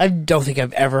 Yeah. I don't think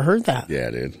I've ever heard that. Yeah,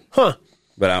 dude. Huh.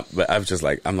 But I was just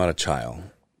like, I'm not a child,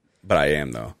 but I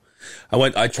am though. I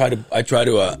went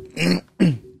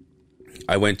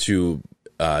to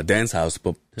Dan's house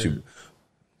to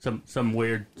Some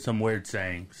weird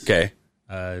sayings. okay,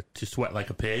 To sweat like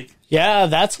a pig. Yeah,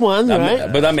 that's one,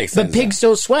 right? but that makes sense. But pigs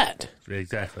don't sweat.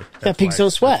 Exactly. Yeah, pigs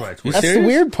don't sweat. That's That's the serious?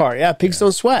 weird part. Yeah, pigs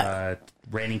don't sweat.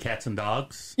 Raining cats and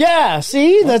dogs. Yeah,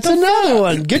 see? That's another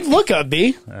one. Good look up,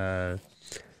 B.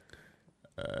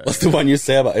 What's the one you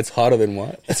say about it's hotter than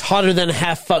what? It's hotter than a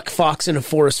half-fuck fox in a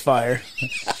forest fire.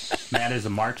 Mad as a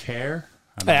March hare.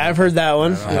 Yeah, I've heard that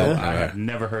one. I Yeah. have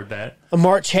never heard that. A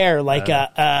March hare, like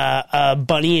a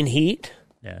bunny in heat.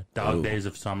 Yeah. Dog days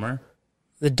of summer.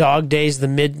 The dog days,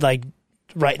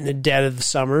 right in the dead of the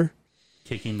summer.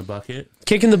 Kicking the bucket.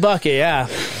 Kicking the bucket, yeah.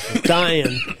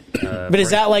 Dying. But is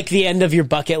that like the end of your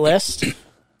bucket list?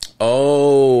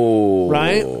 Oh,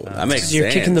 Right? That makes sense. You're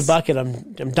kicking the bucket.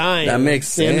 I'm dying. That makes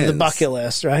It's the end of the sense. bucket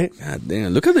list, right? God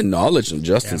damn! Look at the knowledge of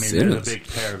Justin There's Simmons. a big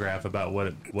paragraph about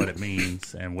what it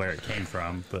means and where it came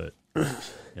from, but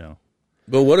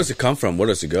But where does it come from? Where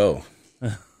does it go?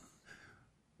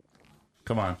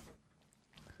 come on.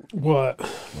 What?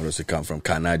 Where does it come from?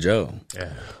 Cotton Eye Joe.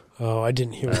 Yeah. Oh, I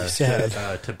didn't hear what you said.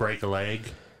 To break a leg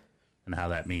and how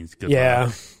that means good Yeah.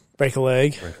 luck. Break a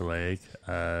leg. Break a leg.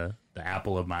 The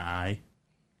apple of my eye.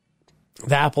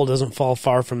 The apple doesn't fall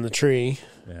far from the tree.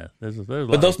 Yeah. There's a lot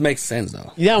But those make sense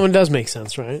though. That one does make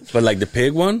sense, right? But like the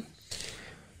pig one.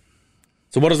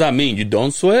 So what does that mean? You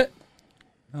don't sweat?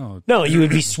 No, you would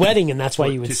be sweating, and that's why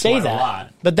you would To say sweat a that.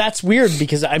 lot. But that's weird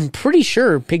because I'm pretty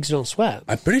sure pigs don't sweat.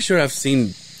 I'm pretty sure I've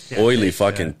seen oily they-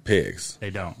 fucking pigs. They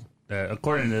don't.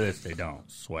 According to this, they don't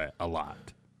sweat a lot.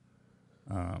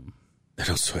 They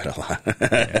don't sweat a lot.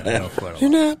 Yeah, they don't sweat a You're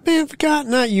lot. not being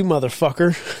forgotten, not you,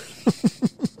 motherfucker.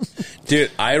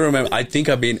 Dude, I remember. I think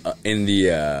I've been in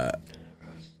the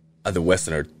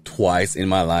Westerner twice in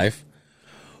my life.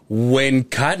 When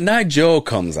Cotton Eye Joe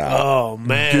comes out, Oh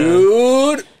man,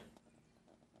 dude,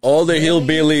 all the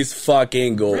hillbillies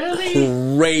fucking go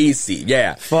crazy.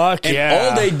 Yeah, Fuck and yeah.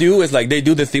 all they do is like they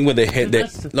do the thing where they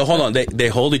hit. No, hold on. They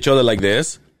hold each other like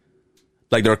this,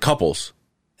 like they're couples.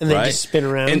 and then Right? just spin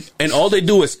around. And all they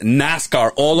do is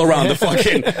NASCAR all around the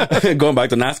fucking going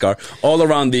back to NASCAR all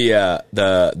around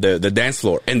the dance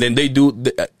floor, and then they do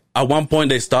at one point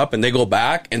they stop and they go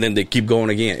back and then they keep going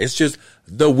again. It's just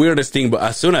the weirdest thing. But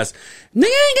as soon as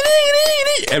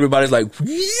everybody's like,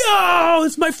 "Yo,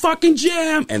 it's my fucking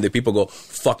jam," and the people go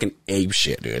fucking ape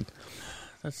shit, dude.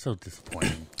 That's so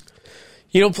disappointing.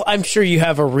 You know, I'm sure you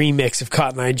have a remix of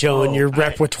Cotton Eye Joe in your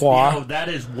repertoire. That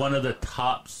is one of the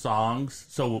top songs.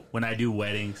 So when I do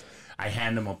weddings, I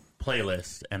hand them a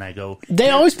playlist and I go. They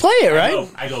always play it, right?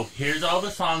 I go. Here's all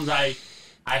the songs I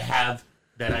have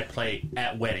that I play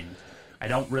at weddings. I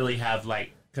don't really have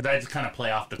because I just kind of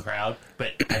play off the crowd,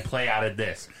 but I play out of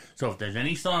this. So if there's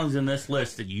any songs in this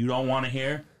list that you don't want to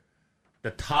hear,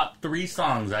 the top 3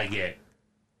 songs I get: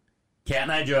 Cat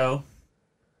and I Joe.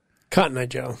 Cotton Eye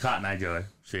Joe. Cotton Eye Joe.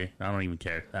 See, I don't even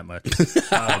care that much.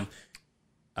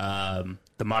 The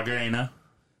Macarena.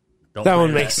 Don't That play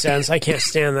one makes sense. I can't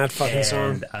stand that fucking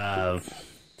song.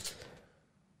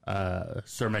 And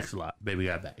Sir Mix-a-Lot, Baby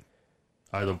Got Back.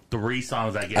 Are the 3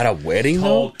 songs I get. At a wedding,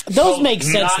 told, Those told make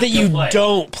sense not that to you play.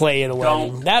 don't play at a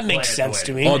wedding. Don't That play makes at the sense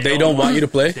to wedding. me. Oh, they don't want you to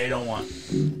play? They don't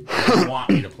want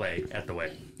me to play at the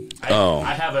wedding.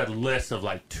 I have a list of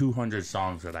 200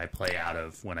 songs that I play out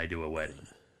of when I do a wedding.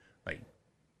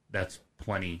 That's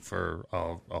plenty for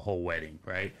a whole wedding,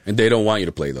 right? And they don't want you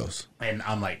to play those. And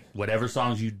I'm like, whatever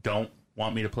songs you don't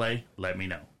want me to play, let me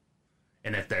know.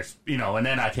 And if there's, and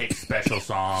then I take special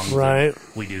songs. Right.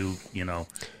 We do,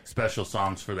 special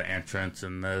songs for the entrance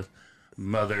and the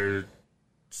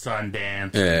mother-son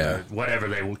dance. Yeah. And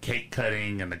whatever cake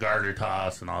cutting and the garter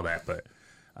toss and all that. But,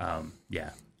 yeah.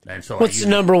 And so What's the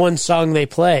number one song they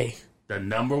play? The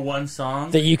number one song?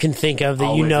 That you can think of that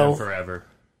Always you know. and Forever.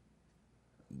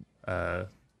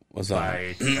 What's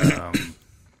that? By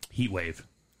Heat Wave.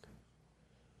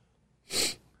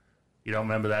 You don't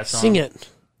remember that song? Sing it.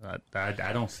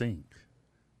 I don't sing.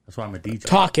 That's why I'm a DJ.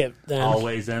 Talk it then.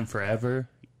 Always and forever.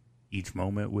 Each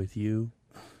moment with you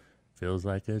feels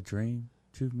like a dream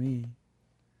to me.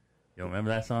 You don't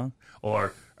remember that song?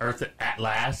 Or Earth at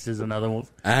Last is another one.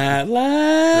 At By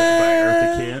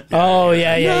last. Eartha Kitt. Oh,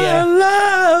 yeah.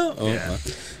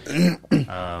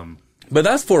 But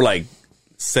that's for like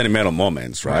sentimental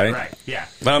moments, right? Right, yeah.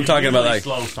 But I'm It's talking about, usually like-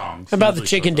 slow songs. How about the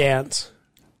Usually chicken slow dance? songs.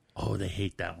 Oh, they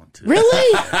hate that one too.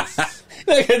 Really?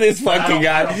 Look at this fucking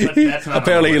guy. But that's not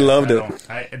Apparently he on the loved list.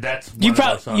 it. That's one You of those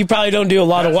probably songs. you probably don't do a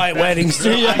lot of white weddings,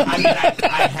 do you? I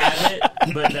have it,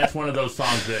 but that's one of those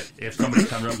songs that if somebody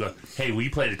comes up and goes, "Hey, will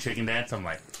you play the chicken dance?" I'm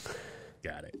like,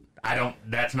 "Got it." I don't.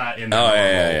 That's not in the Oh, normal,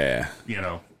 yeah.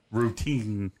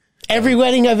 routine. Every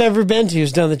wedding I've ever been to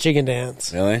has done the chicken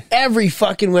dance. Really? Every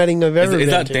fucking wedding I've ever Is been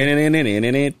that to.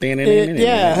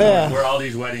 Yeah. Where all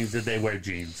these weddings did they wear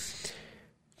jeans?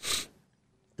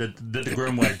 Did the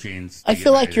groom wear jeans? I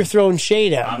feel like you're throwing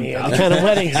shade at me at the kind of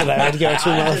weddings that I would go to,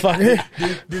 motherfucker.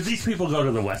 Did these people go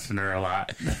to the Westerner a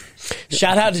lot?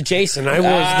 Shout out to Jason. I was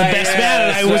the best man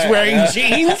and I was wearing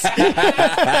jeans.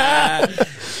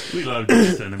 We love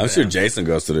Jason. I'm sure Jason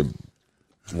goes to the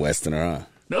Westerner, huh?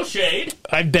 No shade.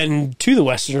 I've been to the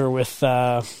Westerner with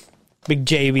Big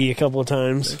JB a couple of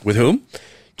times. With whom?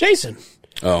 Jason.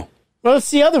 Oh. Well,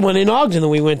 it's the other one in Ogden that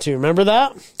we went to. Remember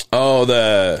that? Oh,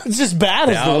 It's just bad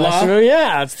as the Outlaw? Westerner.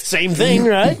 Yeah, it's the same thing,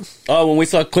 right? when we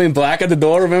saw Clean Black at the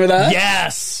door, remember that?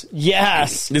 Yes.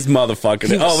 This motherfucker.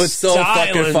 He was Oh, it's so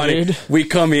styling, fucking funny. dude. We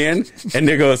come in, and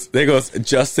there goes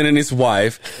Justin and his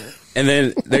wife, and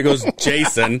then there goes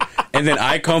Jason, and then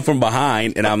I come from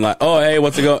behind, and I'm like, oh, hey,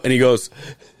 what's it go? And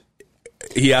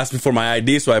he asked me for my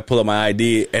ID, so I pull up my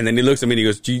ID, and then he looks at me and he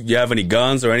goes, do you have any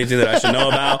guns or anything that I should know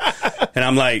about? And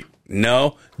I'm like,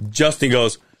 no. Justin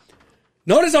goes,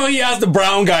 notice how he asked the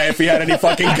brown guy if he had any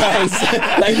fucking guns.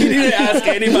 Like, he didn't ask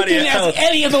anybody Didn't else. ask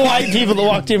any of the white people that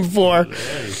walked in before.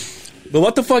 But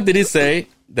what the fuck did he say?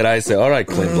 That I say, all right,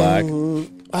 Clint Black.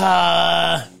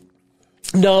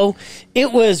 No,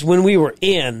 it was when we were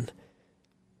in.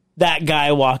 That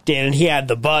guy walked in and he had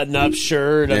the button-up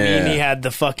shirt. I mean, he had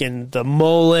the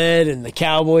mullet and the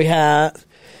cowboy hat.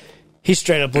 He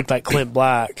straight up looked like Clint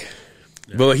Black.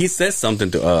 But he says something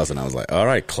to us, and I was like, all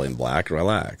right, Clint Black,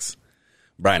 relax.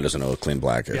 Brian doesn't know who Clint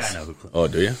Black is. Yeah, I know who Clint Oh,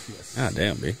 do you? Yes. Ah,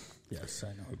 damn, B. Yes, I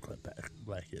know who Clint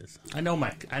Black is. I know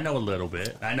a little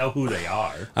bit. I know who they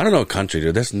are. I don't know country,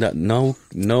 dude. There's no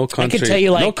country. tell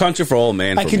you, like- no country for old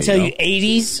man. I can tell you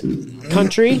 80s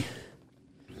country,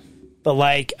 but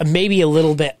like maybe a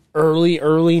little bit early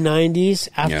 90s.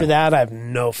 After Yeah. that, I have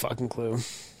no fucking clue.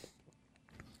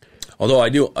 Although I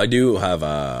do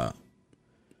have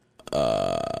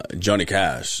Johnny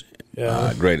Cash,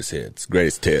 Yeah. greatest hits,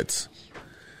 greatest tits.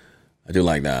 I do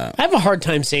like that. I have a hard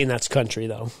time saying that's country,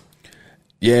 though.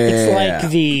 Yeah, It's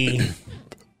like the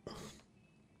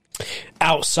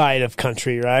outside of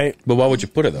country, right? But why would you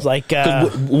put it though? Like,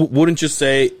 'Cause wouldn't you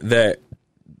say that?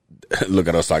 Look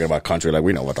at us talking about country like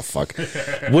we know what the fuck.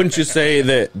 Wouldn't you say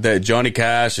that Johnny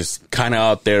Cash is kind of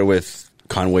out there with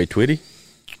Conway Twitty?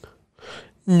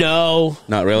 No.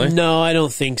 Not really? No, I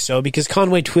don't think so, because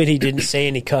Conway Twitty didn't say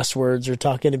any cuss words or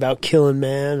talking about killing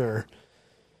man or...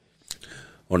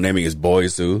 Or naming his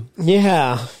boys too.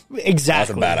 Yeah, That's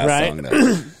exactly. a badass right? song.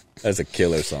 Though. That's a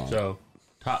killer song. So,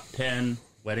 top 10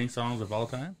 wedding songs of all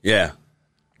time. Yeah.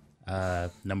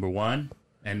 Number 1,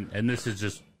 and this is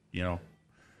just,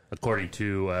 according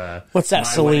to What's that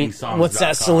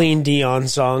Celine Dion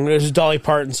song? There's a Dolly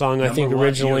Parton song, I think,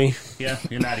 originally.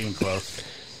 You're not even close.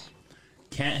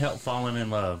 Can't Help Falling in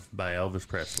Love by Elvis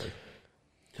Presley.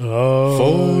 Oh,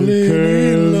 Falling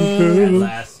in love. At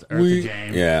Last, Eartha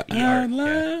James. Yeah. At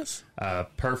Last.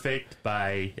 Perfect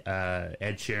by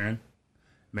Ed Sheeran.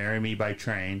 Marry Me by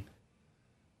Train.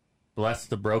 Bless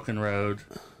the Broken Road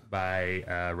by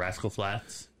Rascal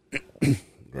Flatts.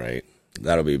 Right.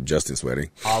 That'll be Justin's wedding.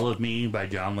 All of Me by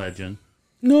John Legend.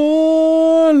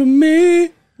 All of me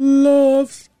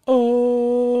loves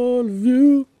all of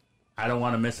you. I Don't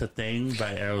Want to Miss a Thing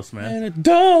by Aerosmith. And I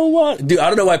don't want... Dude, I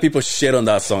don't know why people shit on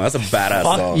that song. That's a badass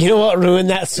song. You know what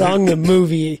ruined that song? The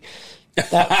movie. That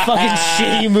fucking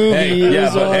shitty movie. Hey,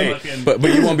 yeah, but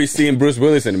you won't be seeing Bruce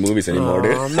Willis in the movies anymore,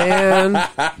 dude. Oh man,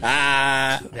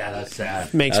 Yeah, that's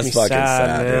sad. makes That's me fucking sad,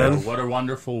 sad, man. What a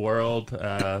wonderful world.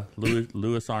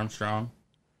 Louis Armstrong.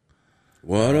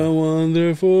 What a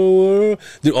wonderful world.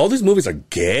 Dude, all these movies are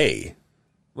gay.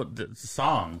 Well, the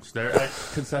songs.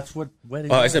 Because that's what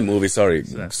weddings Oh, I are. said movies, sorry.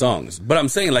 Songs. But I'm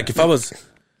saying, like, if I was...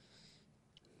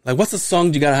 Like, what's the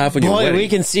song you gotta have when you're Boy, wedding? we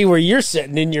can see where you're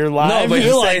sitting in your life. but You're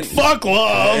he's like, saying- fuck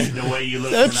love. The way you look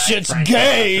That tonight, shit's Frank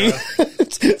gay.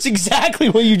 Sinatra. It's exactly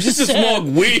what you just Just said. smoke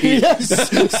weed.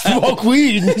 Yes, smoke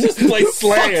weed. Just play Fuck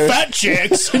Slayer. fat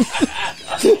chicks.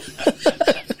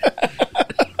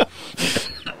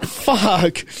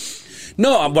 Fuck.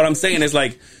 No, what I'm saying is,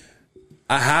 like,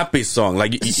 a happy song.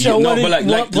 Like, So no, what did- but like,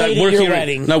 what played at we're your hearing...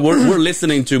 wedding? No, we're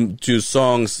listening to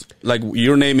songs, like,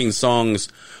 you're naming songs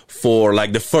for,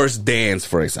 like, the first dance,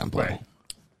 for example. Right.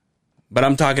 But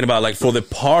I'm talking about, like, for the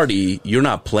party, you're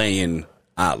not playing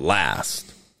at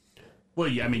last. Well,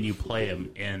 I mean, you play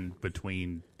them in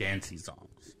between dancey songs.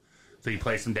 So you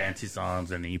play some dancey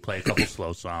songs, and then you play a couple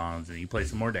slow songs, and you play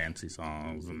some more dancey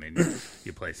songs, and then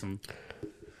you play some...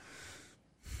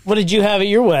 What did you have at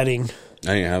your wedding?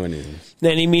 I didn't have anything.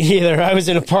 Then me either. I was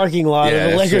in a parking lot Yeah,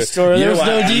 of a liquor sure. store. You There know was what?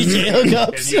 no DJ If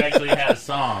hookups. you actually had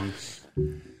songs...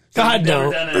 God, You've no.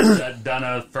 never done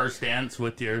a first dance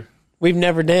with your... We've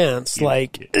never danced.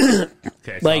 Like,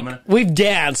 Okay, so like I'm gonna, we've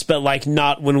danced, but like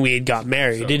not when we had got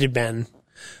married. It had been.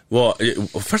 Well,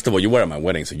 first of all, you were at my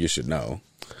wedding, so you should know.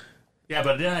 yeah,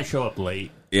 but then I show up late.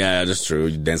 Yeah, that's true.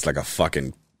 You dance like a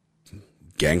fucking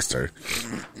gangster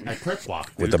I quick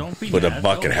walk. with Dude, a don't be with a mad.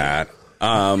 bucket Go hat.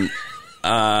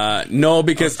 No,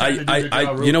 because I was trying to do the I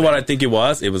draw you know real what quick. I think it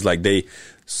was? It was like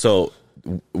so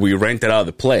we rented out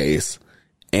the place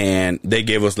and they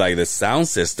gave us like the sound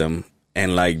system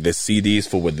and like the CDs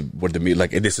for what the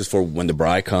like this is for when the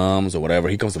bride comes or whatever.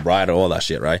 Here comes the bride or all that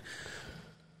shit, right?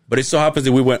 But it so happens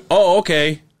that we went, oh,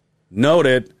 okay,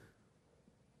 noted.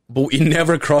 But it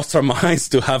never crossed our minds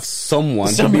to have someone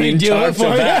to Somebody be in do charge it for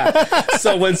of you. that.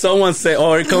 So when someone said,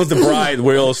 "Oh, here comes the bride,"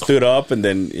 we all stood up, and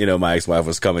then my ex-wife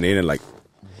was coming in and like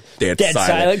dead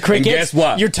silent. And Crickets. guess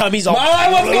what? Your tummy's all. Oh, I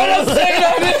was gonna say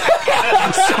that.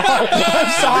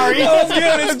 I'm sorry. That's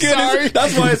good. It's good. Sorry.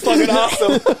 That's why it's fucking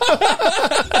awesome.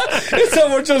 So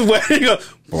we're just waiting.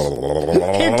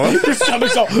 Your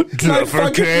stomach's all.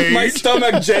 My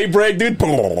stomach jailbreak, dude.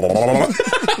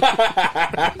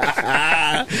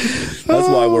 That's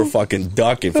why we're fucking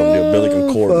ducking from the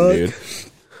umbilical cord, dude.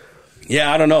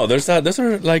 Yeah, I don't know. Those are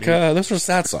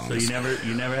sad So songs.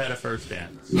 you never had a first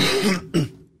dance.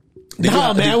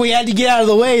 No, man, we had to get out of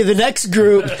the way. The next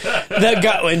group that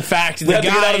got, in fact, the We had guy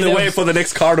to get out of the that way was- for the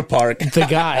next car to park.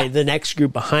 the next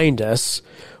group behind us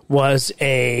was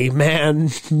a man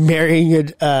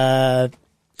marrying a.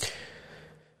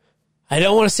 I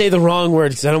don't want to say the wrong word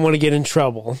because I don't want to get in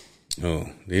trouble. Oh,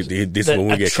 this is when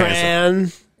we A get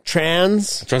canceled.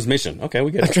 Transmission. Okay,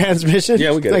 we get it. transmission.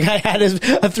 Yeah, we get like it. I had a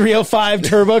 305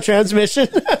 turbo transmission.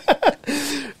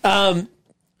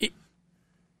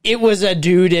 It was a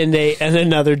dude and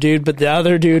another dude, but the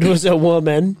other dude was a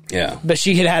woman. Yeah. But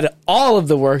she had all of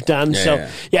the work done.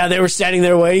 Yeah. They were standing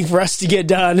there waiting for us to get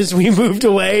done as we moved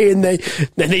away, and then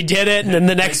they did it, and then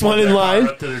the next one in line.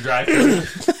 Up to the drive-thru.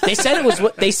 They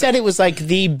said it was like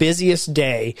the busiest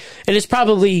day, and it's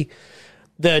probably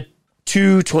the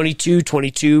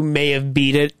 2/22/22 may have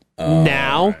beat it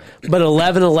now, but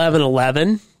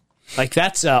 11/11/11, like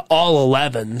that's all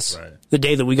 11s. Right. The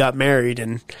day that we got married,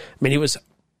 and I mean it was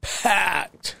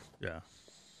packed. Yeah.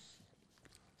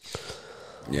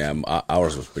 Yeah,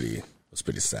 ours was pretty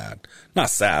sad. Not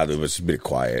sad. It was just pretty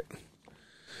quiet.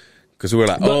 Because we were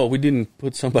like, we didn't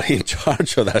put somebody in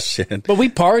charge of that shit. But we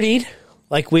partied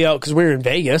like because we were in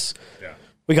Vegas. Yeah.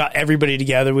 We got everybody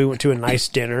together. We went to a nice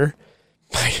dinner.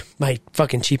 My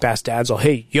fucking cheap ass dad's all,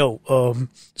 hey, yo,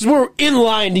 so we're in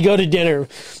line to go to dinner.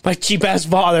 My cheap ass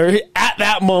father, at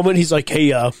that moment, he's like,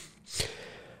 hey, am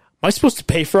I supposed to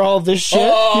pay for all of this shit?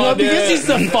 Because he's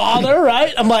the father,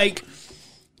 right? I'm like,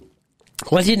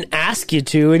 well, I didn't ask you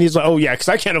to. And he's like, oh, yeah, because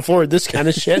I can't afford this kind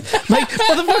of shit. I'm like,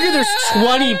 motherfucker, there's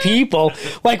 20 people.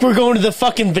 Like, we're going to the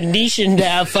fucking Venetian to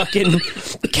have fucking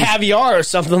caviar or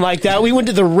something like that. We went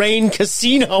to the Rain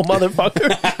Casino,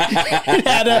 motherfucker. It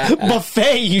had a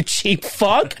buffet, you cheap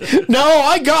fuck. No,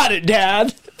 I got it,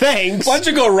 Dad. Thanks. Why don't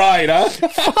you go ride, huh?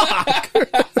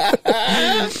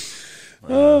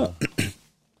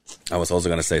 I was also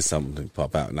going to say something to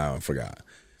pop out. Now I forgot.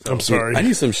 I'm sorry. I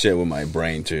need some shit with my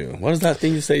brain, too. What is that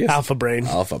thing you say? Alpha brain.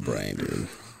 Alpha brain, dude.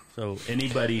 So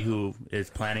anybody who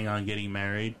is planning on getting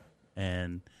married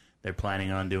and They're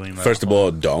planning on doing. First of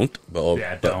all, don't. Don't.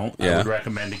 Yeah. I would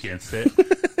recommend against it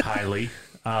highly.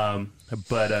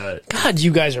 But God,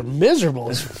 you guys are miserable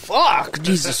as fuck.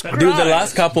 Jesus Christ. Dude,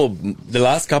 the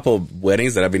last couple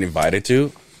weddings that I've been invited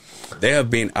to, they have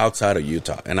been outside of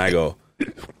Utah, and I go,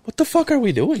 what the fuck are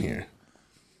we doing here?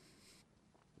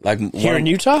 Like Here in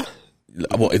Utah?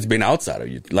 Well, it's been outside of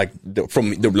you. Like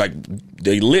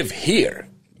they live here,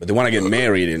 but they want to get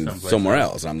married in somewhere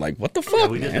else. I'm like, what the fuck? yeah,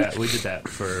 we did man? that. We did that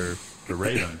for the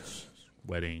Ravens'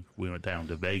 wedding. We went down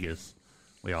to Vegas.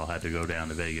 We all had to go down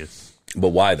to Vegas. But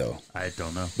why though? I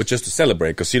don't know. But just to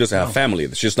celebrate, because she doesn't have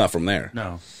family. She's not from there.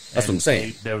 No, That's what I'm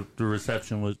saying. The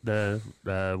reception was the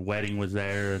wedding was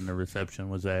there, and the reception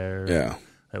was there. Yeah.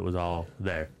 It was all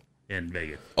there in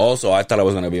Vegas. Also, I thought I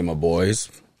was gonna be my boy's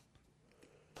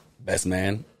best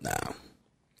man. Nah,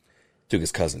 took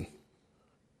his cousin.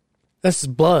 That's his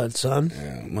blood, son.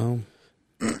 Yeah, well,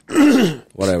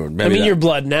 whatever. Maybe I mean, your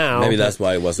blood now. Maybe that's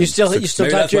why it wasn't. You still maybe talk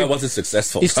that's to why your, I wasn't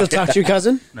successful. You still talk to your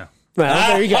cousin? No. Well,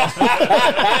 there you go.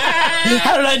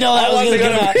 How did I know that was going to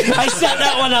come out? I set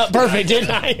that one up perfect,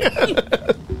 didn't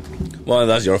I? Well,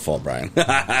 that's your fault, Brian.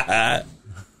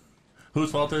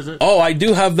 Whose fault is it? Oh, I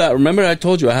do have that. Remember, I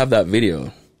told you I have that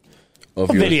video of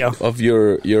What your video? of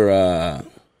your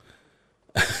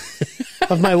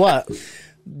Of my what?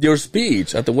 your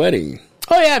speech at the wedding.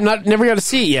 Oh yeah, I've never got to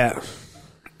see it yet.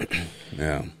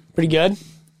 Yeah, Pretty good.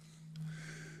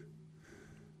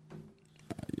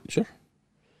 sure.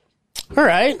 All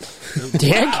right,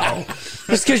 Dick.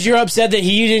 Just because you're upset that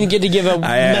you didn't get to give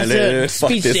a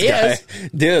speech to us.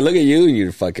 Dude, look at you and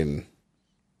your fucking.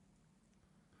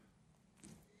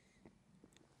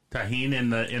 Tahine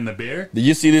in the beer? Did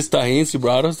you see this tahine you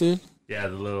brought us, dude? Yeah,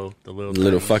 the little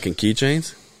Little fucking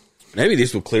keychains. Maybe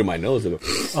these will clear my nose.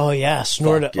 Oh yeah,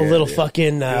 snort Fuck a little yeah.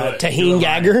 fucking Do tahine it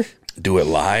gagger. Do it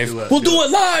live. We'll do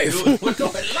it live. We'll do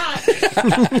it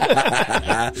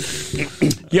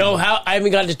live. Yo, I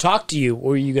haven't gotten to talk to you.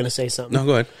 Or were you going to say something? No,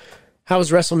 go ahead. How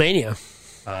was WrestleMania?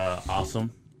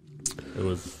 Awesome. It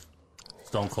was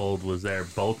Stone Cold was there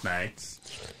both nights,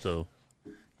 so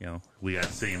we got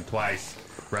to see him twice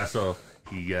wrestle.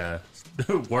 He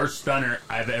worst stunner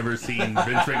I've ever seen Vince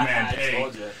McMahon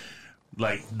take.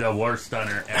 Like the worst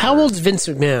stunner ever. How old's Vince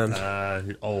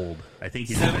McMahon? Old. I think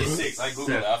he's 76. I googled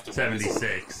it afterwards.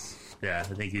 76. Yeah, I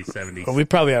think he's 70. Well, we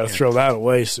probably ought to throw that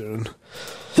away soon.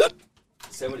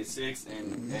 76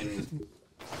 and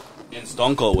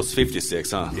Stone Cold was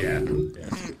 56, huh? Yeah.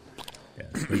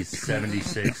 So he's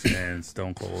 76 and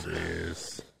Stone Cold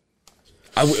is.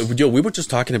 We were just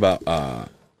talking about. I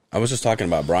was just talking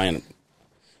about Brian,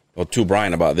 or to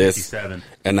Brian about this 57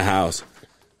 in the house.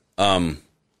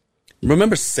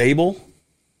 Remember Sable?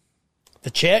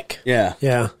 The chick? Yeah.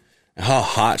 Yeah. How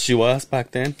hot she was back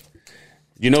then.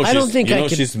 I don't think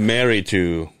she's married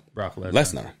to Brock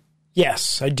Lesnar.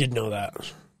 Yes, I did know that.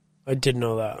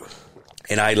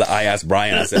 And I asked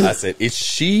Brian. I said, is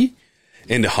she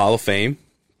in the Hall of Fame?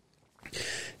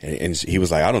 And he was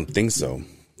like, I don't think so.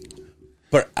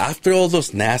 But after all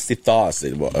those nasty thoughts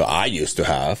that I used to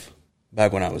have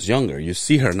back when I was younger, you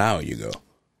see her now, you go,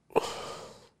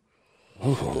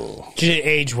 oh. She didn't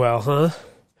age well, huh?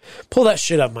 Pull that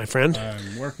shit up, my friend.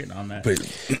 I'm working on that. But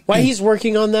Why he's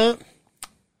working on that?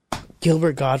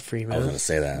 Gilbert Godfrey, man. I was going to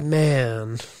say that.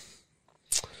 Man.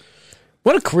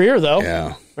 What a career, though.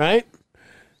 Yeah. Right?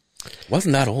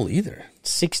 Wasn't that old either.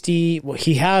 60. Well,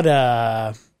 he had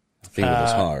I think it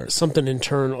was hard. something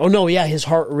internal. Oh, no, yeah, his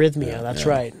heart arrhythmia. That's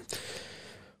right.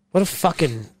 What a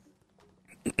fucking.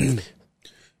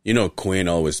 Quinn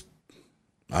always,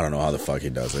 I don't know how the fuck he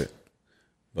does it,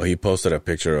 but he posted a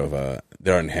picture of,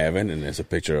 they're in heaven, and it's a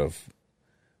picture of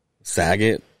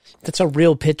Saget. That's a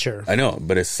real picture. I know,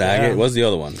 but it's Saget. Yeah. What's the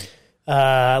other one?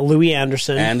 Louis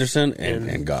Anderson.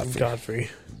 And Godfrey.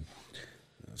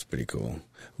 That's pretty cool.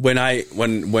 When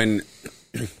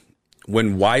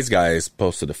Wiseguys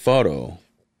posted the photo,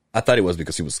 I thought it was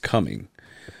because he was coming.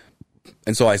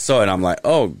 And so I saw it, and I'm like,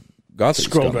 oh, Godfrey's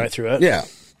Scrolled coming. right through it. Yeah.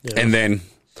 And then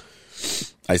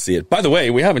I see it. By the way,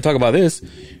 we haven't talked about this.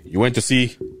 You went to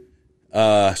see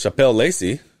Chappelle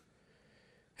Lacey.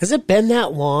 Has it been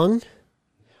that long?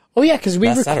 Oh, yeah, because we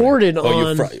last recorded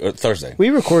Saturday. on... Thursday. We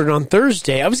recorded on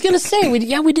Thursday. I was going to say, we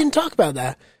didn't talk about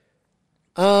that.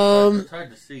 It's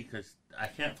hard to see because I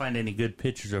can't find any good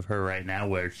pictures of her right now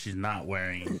where she's not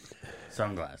wearing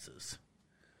sunglasses.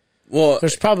 Well,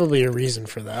 There's probably a reason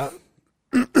for that.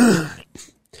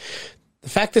 The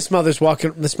fact this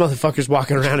motherfucker's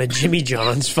walking around in Jimmy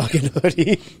John's fucking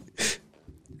hoodie.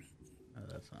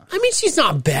 I mean, she's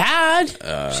not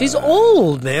bad. She's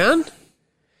old, man.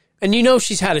 And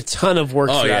she's had a ton of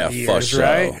work throughout the years, for sure.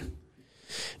 right?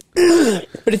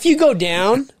 But if you go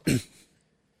down,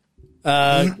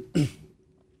 I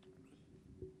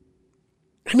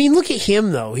mean, look at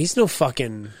him though. He's no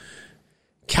fucking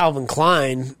Calvin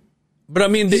Klein. But I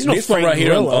mean, this no one right Frank here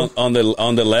Grillo. on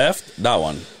the left, that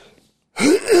one.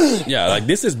 Yeah, like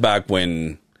this is back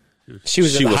when She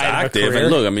was, she at the was height of her active. career.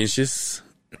 And look, I mean, she's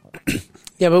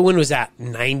Yeah, but when was that?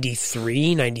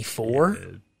 93, 94?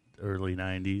 Early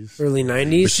 90s. Early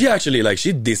 90s? But she actually, like,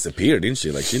 she disappeared, didn't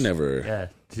she? Like, she never. Yeah.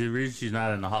 The reason she's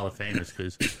not in the Hall of Fame is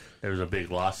because there was a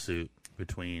big lawsuit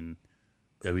between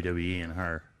WWE and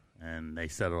her, and they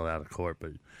settled out of court.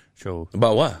 But so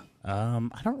About what? I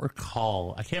don't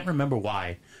recall. I can't remember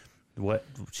why. What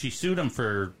she sued him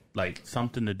for, like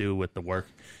something to do with the work,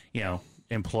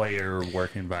 employer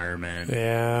work environment.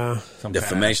 Yeah. Some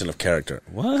Defamation of character.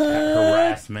 What?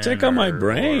 harassment. Check out my or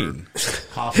brain.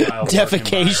 hostile work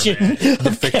Defecation. environment.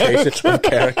 Defecation of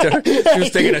character. She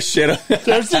was taking a shit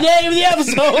That's the name of the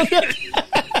episode.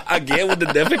 again with the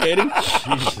defecating.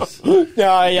 Jesus.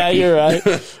 No, yeah, you're right.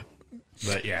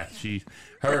 But yeah, you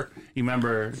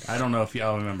remember, I don't know if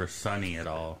y'all remember Sunny at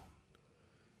all.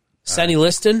 Sonny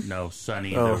Liston? No,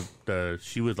 Sunny. Oh.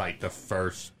 She was like the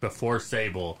first before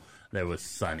Sable. There was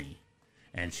Sunny,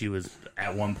 and she was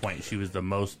at one point she was the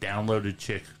most downloaded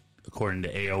chick according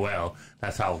to AOL.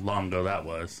 That's how long ago that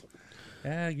was.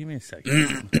 Yeah, give me a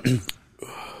second.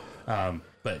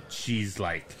 But she's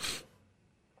like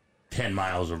 10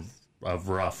 miles of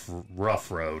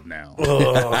rough road now.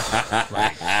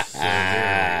 Like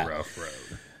severe rough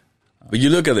road. But you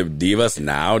look at the divas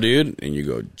now, dude, and you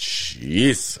go,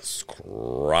 Jesus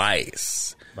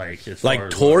Christ. Like as far Like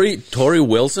as Tori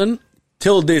Wilson,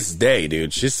 till this day,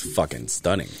 dude, she's fucking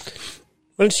stunning.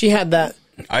 When she had that,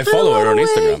 I follow her on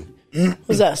Instagram. what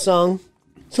was that song?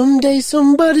 Someday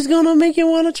somebody's gonna make you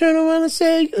wanna turn around and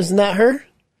say, isn't that her?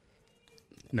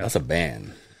 That's a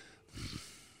band.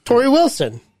 Tori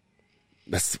Wilson.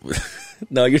 That's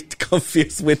no, you're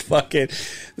confused with fucking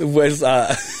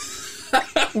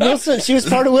Wilson, she was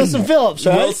part of Wilson Phillips,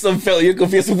 right? Wilson Phillips. You're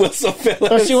confused with Wilson Phillips.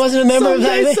 Oh, she wasn't a member of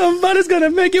Someday that. somebody's gonna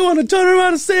make you want to turn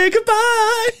around and say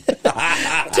goodbye. Do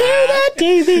that,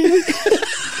 Davey.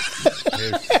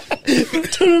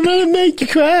 Turn around and make you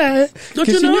cry. Don't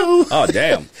 'Cause you know? Oh,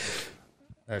 damn.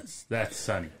 that's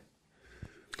Sunny.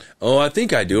 Oh, I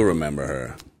think I do remember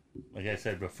her. Like I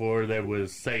said before, there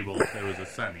was Sable, there was a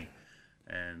Sunny,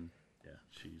 and yeah,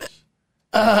 she's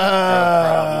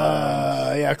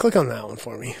Yeah, click on that one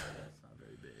for me. not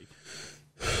very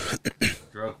big.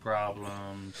 Drug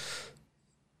problems.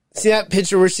 See that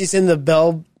picture where she's in the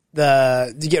bell,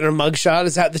 to get her mugshot?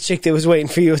 Is that the chick that was waiting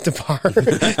for you at the bar?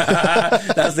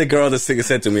 That's the girl that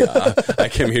said to me, I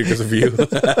came here because of you.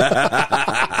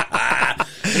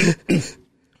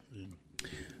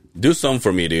 Do something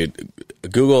for me, dude.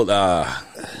 Google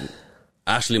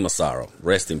Ashley Massaro.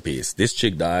 Rest in peace. This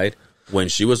chick died. When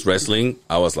she was wrestling,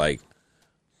 I was like,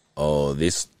 oh,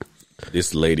 this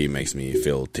lady makes me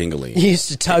feel tingly. You used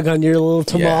to tug on your little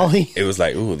tamale. Yeah. It was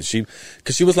like, ooh, because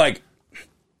she was like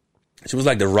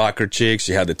the rocker chick.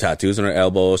 She had the tattoos on her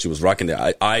elbows. She was rocking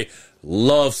the. I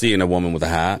love seeing a woman with a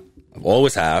hat. I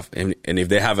always have, and if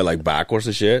they have it like backwards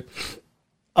and shit.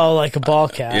 Oh, like a ball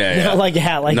cap. Yeah. Not like a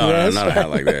hat like this. No, not a hat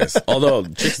like this. Although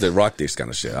chicks that rock this kind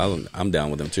of shit, I'm down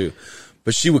with them too.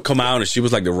 But she would come out and she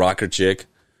was like the rocker chick.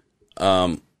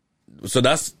 So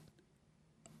that's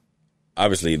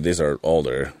obviously these are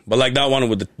older, but like that one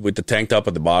with the tank top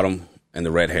at the bottom and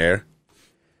the red hair.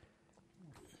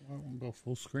 I won't go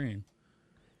full screen.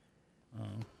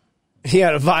 He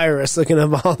had a virus looking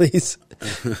up all these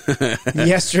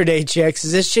yesterday chicks.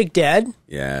 Is this chick dead?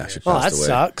 Yeah, she Oh, passed that away.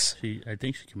 sucks. I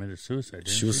think she committed suicide. Didn't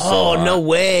She was so Oh, hot. no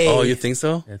way. Oh, you think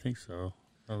so? I think so.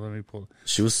 Oh, let me pull.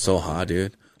 She was so hot,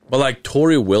 dude. But like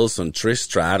Tori Wilson, Trish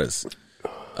Stratus,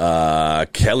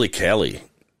 Kelly,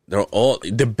 they're all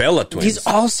the Bella twins. These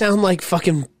all sound like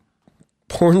fucking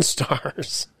porn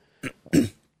stars.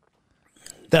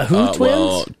 The Who twins?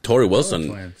 Well, Tori Wilson.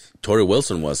 Twins. Tori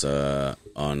Wilson was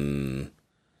on.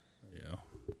 Yeah.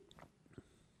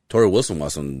 Tori Wilson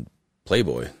was on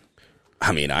Playboy.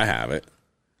 I mean, I have it.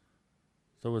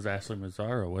 So was Ashley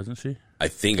Mazzaro, wasn't she? I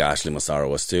think Ashley Massaro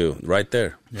was too, right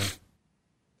there. Yeah.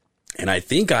 And I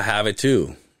think I have it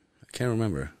too. I can't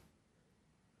remember.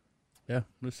 Yeah,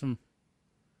 there's some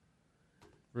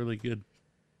really good.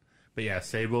 But yeah,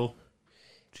 Sable,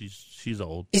 she's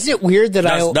old. Is it weird that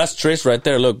That's Trish right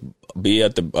there. Look, be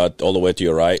at the all the way to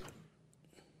your right.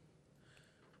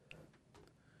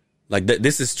 Like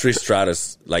this is Trish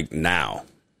Stratus, like now,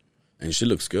 and she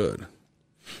looks good.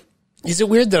 Is it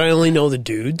weird that I only know the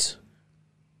dudes?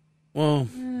 Well,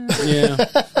 yeah.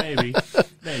 Maybe.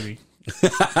 Maybe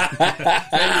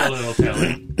a little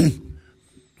telling.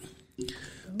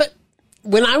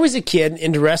 when I was a kid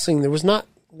into wrestling, there was not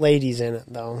ladies in it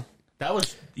though. That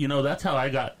was, that's how I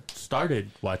got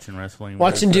started watching wrestling.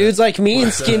 Watching dudes like me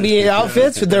in skinny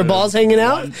outfits with their balls hanging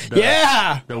out.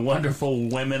 The wonderful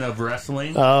women of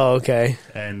wrestling. Oh, okay.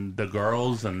 And the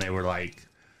girls, and they were like,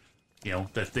 the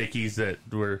thickies that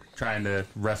were trying to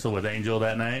wrestle with Angel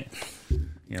that night.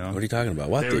 What are you talking about?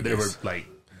 What they were like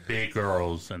big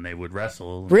girls, and they would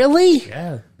wrestle. Really?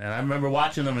 Yeah. And I remember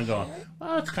watching them and going,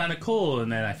 "Oh, it's kind of cool."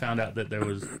 And then I found out that there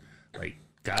was like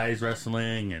guys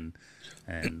wrestling, and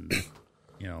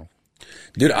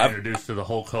dude, I'm introduced to the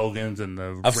Hulk Hogan's and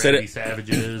the Randy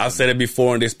Savages. I've said it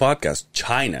before in this podcast.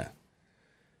 China,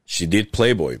 she did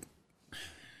Playboy.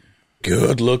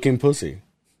 Good looking pussy,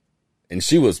 and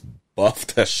she was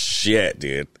buffed as shit,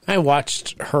 dude. I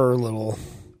watched her little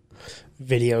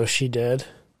video she did.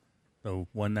 So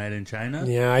One Night in China?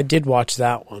 Yeah, I did watch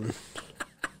that one.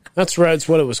 That's right. That's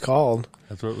what it was called.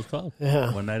 That's what it was called.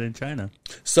 Yeah. One Night in China.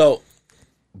 So,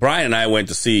 Brian and I went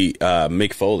to see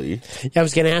Mick Foley. Yeah, I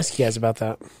was going to ask you guys about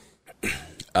that.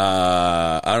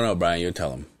 I don't know, Brian. You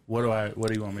tell him. What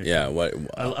do you want me to Yeah, say? what?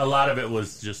 A lot of it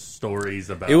was just stories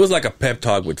about... It was like a pep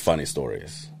talk with funny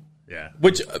stories. Yeah.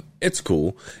 Which, it's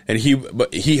cool. And he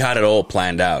had it all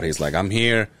planned out. He's like, I'm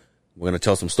here. We're going to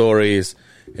tell some stories.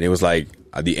 And he was like,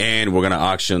 at the end, we're going to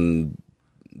auction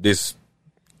this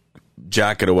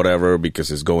jacket or whatever because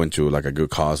it's going to like a good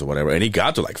cause or whatever. And he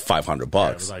got to like $500. Yeah,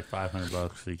 it was like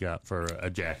 $500 he got for a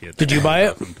jacket. Did you buy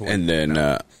it? And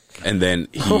then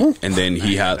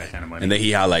he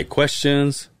had like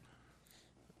questions.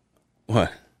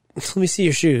 What? Let me see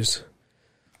your shoes.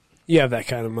 You have that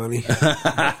kind of money. No,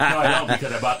 I don't,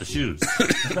 because I bought the shoes.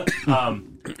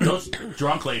 Those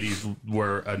drunk ladies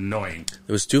were annoying.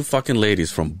 There was two fucking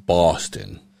ladies from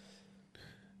Boston.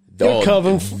 Your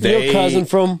cousin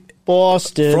from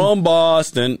Boston. From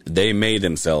Boston. They made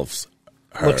themselves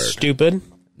heard. Look stupid.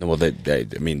 Well,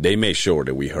 they made sure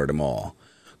that we heard them all.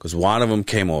 Because one of them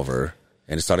came over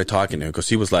and started talking to him because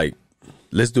he was like,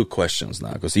 let's do questions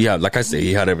now. Because he had, like I say,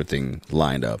 he had everything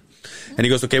lined up. And he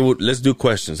goes, okay, well, let's do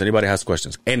questions. Anybody has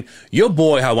questions? And your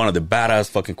boy had one of the badass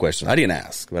fucking questions. I didn't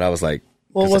ask, but I was like...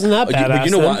 Well, wasn't that badass? But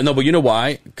you know why? No, but you know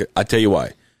why? I'll tell you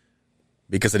why.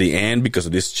 Because at the end, because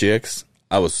of these chicks,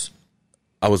 I was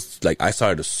like, I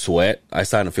started to sweat. I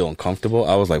started to feel uncomfortable.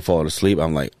 I was like falling asleep.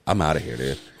 I'm like, I'm out of here,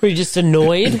 dude. Were you just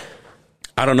annoyed?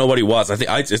 I don't know what he was. I think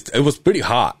it was pretty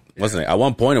hot, wasn't it? At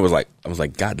one point, I was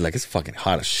like, God, like it's fucking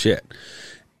hot as shit.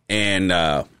 And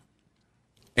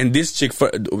this chick,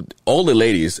 all the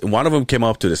ladies, one of them came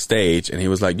up to the stage and he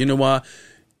was like, you know what?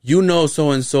 You know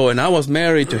so-and-so, and I was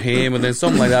married to him, and then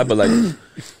something like that, but like...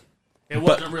 It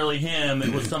wasn't really him,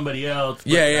 it was somebody else.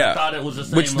 But yeah. I thought it was the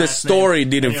same Which the story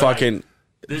didn't fucking... Like,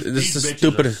 this is bitches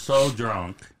stupid. Are so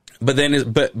drunk. But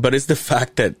then, but it's the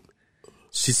fact that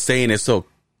she's saying it so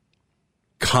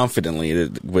confidently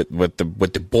with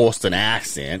the Boston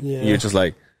accent. Yeah. You're just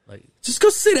like, just go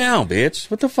sit down,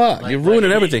 bitch. What the fuck? You're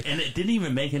ruining everything. And it didn't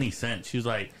even make any sense. She's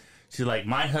like,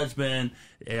 my husband,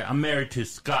 I'm married to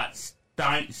Scott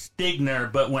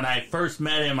Stigner, but when I first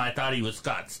met him, I thought he was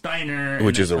Scott Steiner.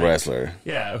 Which is a wrestler.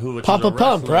 Yeah. Papa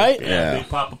Pump, right? Yeah. Big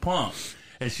Papa Pump.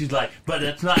 And she's like, but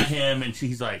it's not him. And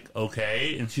she's like,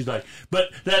 okay. And she's like,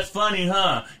 but that's funny,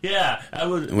 huh? Yeah.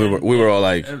 We were all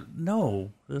like,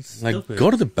 no, that's like, stupid.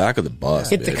 go to the back of the bus.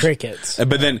 Hit bitch. the crickets.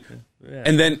 But then,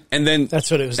 and then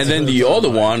that's what it was. And then the other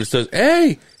one says,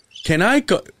 hey, can I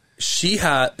go? She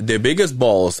had the biggest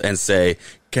balls and say,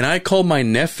 can I call my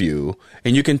nephew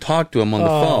and you can talk to him on the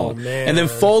phone? Man. And then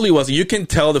Foley you can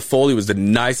tell that Foley was the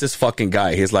nicest fucking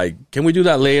guy. He's like, can we do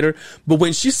that later? But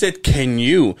when she said, can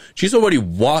you, she's already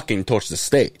walking towards the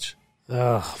stage.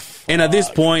 Oh, and at this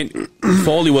point,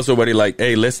 Foley was already like,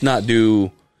 hey, let's not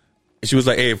do, she was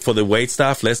like, hey, for the wait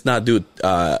staff, let's not do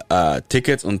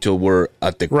tickets until we're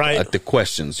at the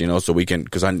questions, so we can,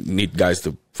 because I need guys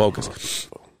to focus.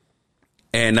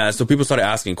 And so people started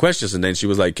asking questions, and then she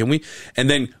was like, can we? And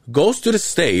then goes to the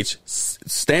stage,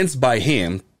 stands by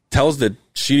him, tells the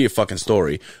shitty fucking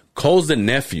story, calls the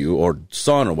nephew or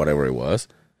son or whatever it was,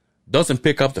 doesn't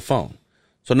pick up the phone.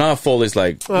 So now Foley's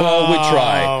like, well, we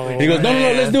tried. And he goes, no,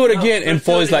 let's do it again. And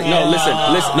Foley's like, no,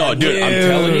 listen, no, dude,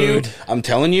 I'm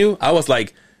telling you, I was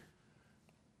like,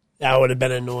 that would have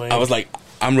been annoying. I was like,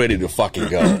 I'm ready to fucking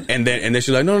go. And then she's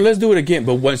like, no, let's do it again.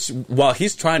 But while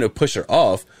he's trying to push her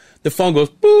off, the phone goes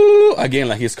boo again,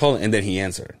 like he's calling, and then he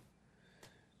answered.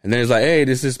 And then he's like, hey,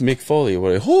 this is Mick Foley.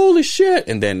 We're like, holy shit.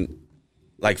 And then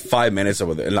like 5 minutes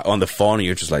on the phone, and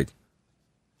you're just like,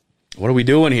 what are we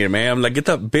doing here, man? I'm like, get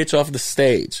that bitch off the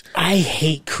stage. I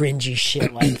hate cringy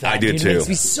shit like that. I do dude. too. It makes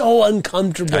me so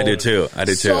uncomfortable. I did too.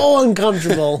 So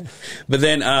uncomfortable. But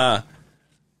then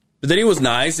But then he was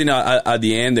nice, at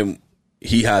the end, and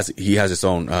he has his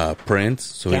own print,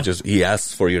 so he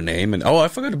asks for your name, and I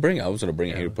forgot to bring it. I was gonna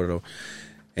bring it here, put it over,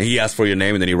 and he asks for your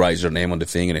name, and then he writes your name on the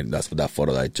thing, and then that's what that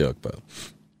photo that I took. But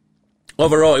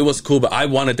overall, it was cool. But I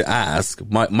wanted to ask,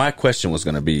 my question was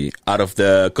gonna be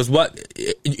because why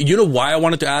I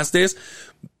wanted to ask this,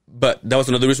 but that was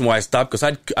another reason why I stopped,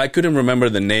 because I couldn't remember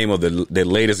the name of the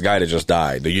latest guy that just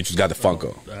died. That you just got the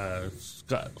Funko,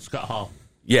 Scott Hall.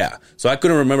 Yeah, so I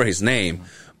couldn't remember his name,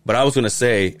 but I was gonna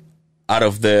say,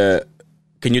 can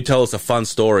you tell us a fun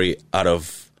story out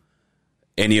of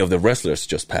any of the wrestlers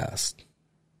just passed?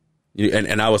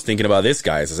 And I was thinking about this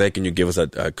guy. I said, can you give us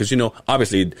because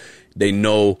obviously they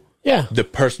know the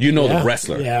person, the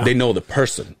wrestler, they know the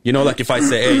person. Like if I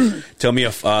say, hey, tell me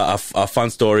a fun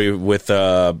story with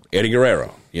Eddie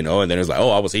Guerrero. And then it's like,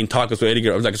 I was eating tacos with Eddie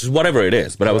Guerrero. I was like, just whatever it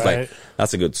is. But I was like,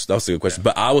 that's a good question.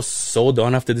 But I was so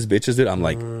done after these bitches did. I'm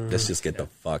like, let's just get the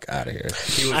fuck out of here.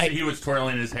 He was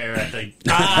twirling his hair at the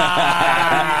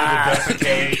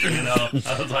cake,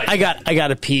 I was like, I got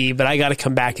to pee, but I got to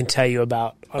come back and tell you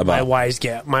about my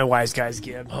Wiseguys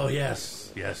gig. Oh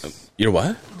yes. Your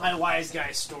what? My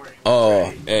Wiseguys story.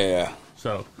 Oh yeah.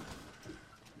 So.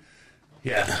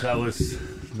 Yeah, that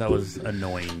was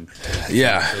annoying.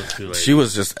 Yeah, she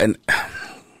was just, and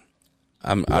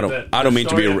I don't mean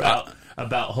to be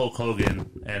about Hulk Hogan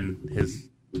and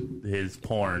his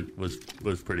porn was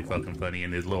pretty fucking funny,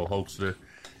 and his little Hulkster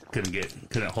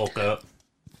couldn't Hulk up.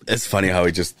 It's funny how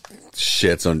he just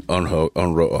shits on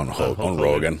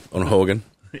Hogan.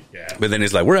 Yeah, but then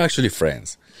he's like, we're actually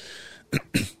friends.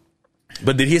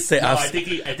 But did he say,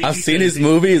 I've seen his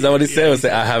movie? Is that what he said? Or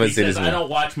say, I haven't seen his movie? I don't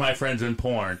watch my friends in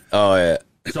porn. Oh, yeah.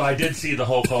 So I did see the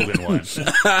Hulk Hogan one.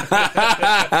 Something like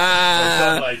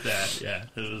that, yeah.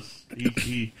 It was,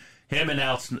 him and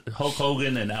Hulk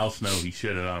Hogan and Al Snow, he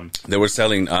shitted on. They were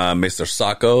selling Mr.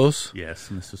 Sockos. Yes,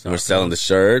 Mr. Sockos. They were selling the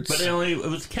shirts. But it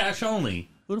was cash only.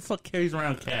 Who the fuck carries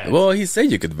around cash? Well, he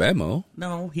said you could Venmo.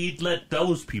 No, he'd let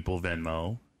those people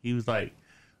Venmo. He was like,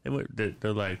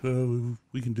 they're like, oh,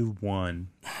 we can do one,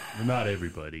 but not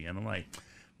everybody. And I'm like,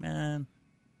 man,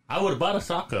 I would have bought a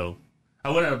Socko. I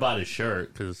wouldn't have bought his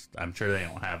shirt because I'm sure they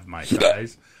don't have my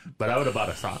size. But I would have bought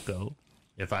a Socko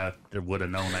if I would have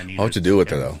known I needed. What would you do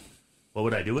with it though? What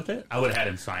would I do with it? I would have had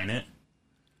him sign it.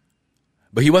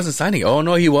 But he wasn't signing. Oh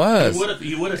no, he was.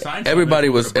 He would have signed. Everybody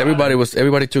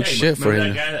took shit for him.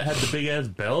 That guy that had the big ass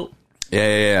belt.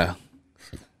 Yeah.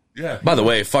 By the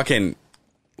way, fucking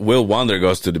Will Wonder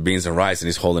goes to the Beans and Rice and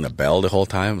he's holding a bell the whole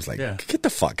time. I was like, get the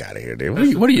fuck out of here,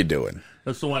 dude. What are you doing?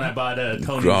 That's the one I bought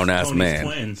Grown-ass man.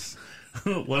 Twins.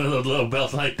 One of those little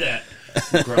belts like that.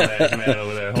 Grown-ass man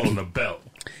over there holding a belt.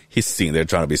 He's sitting there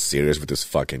trying to be serious with this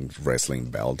fucking wrestling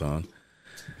belt on.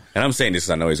 And I'm saying this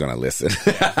because I know he's going to listen.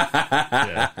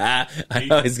 I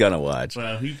know he's going to watch.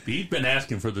 Well, he's been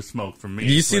asking for the smoke from me.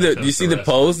 Do you see the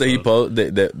post that he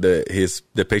posted,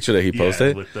 the picture that he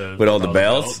posted with all the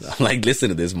belts? I'm like, listen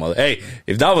to this mother. Hey,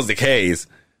 if that was the case,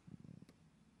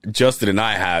 Justin and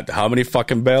I had how many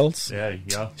fucking belts? Yeah,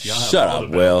 y'all Shut up,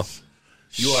 Will.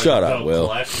 Shut up, Will.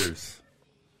 Collectors.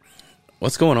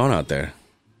 What's going on out there?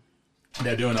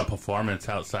 They're doing a performance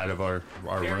outside of our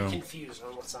room. Confused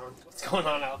on what's going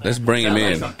on out there. Let's bring him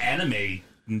in. Like some anime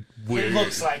weird It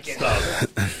looks like it.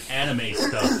 stuff. Anime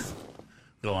stuff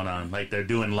going on. Like they're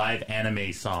doing live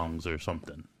anime songs or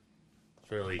something.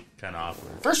 It's really kind of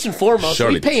awkward. First and foremost,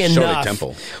 we pay enough.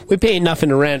 Temple. We pay enough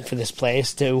in rent for this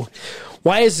place to.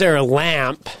 Why is there a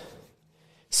lamp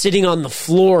sitting on the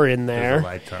floor in there? The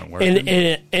lights aren't working.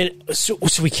 And so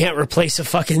we can't replace a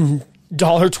fucking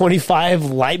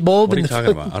 $1.25 light bulb What are you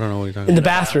talking about? I don't know what you're talking in the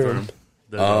about. bathroom.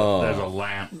 There's a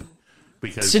lamp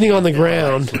because Sitting on the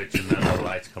ground. Switch and then the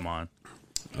lights come on.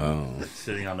 Oh, it's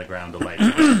sitting on the ground. The lights. The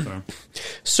bathroom.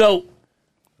 So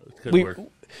Could work.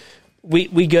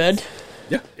 we good?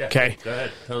 Yeah. Okay. Go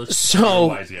ahead. Tell us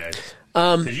So, Wiseguys.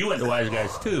 Because you went to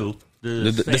Wiseguys too.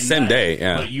 The same night, day,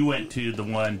 yeah. But you went to the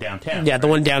one downtown. Yeah, the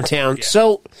one downtown. Yeah.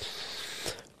 So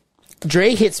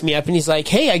Dre hits me up and he's like,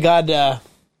 "Hey, I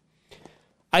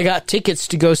got tickets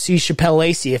to go see Chappelle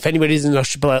Lacey. If anybody doesn't know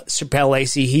Chappelle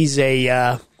Lacey, he's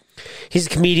a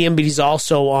comedian, but he's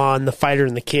also on The Fighter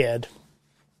and the Kid.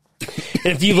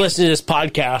 And if you've listened to this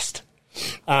podcast,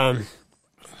 I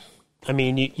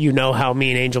mean, you know how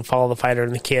me and Angel follow The Fighter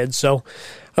and the Kid. So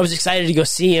I was excited to go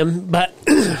see him. But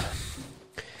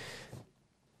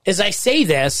as I say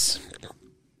this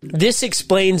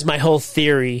explains my whole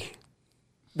theory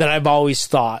that I've always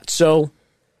thought. So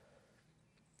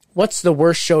what's the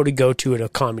worst show to go to at a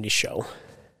comedy show?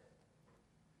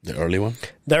 The early one?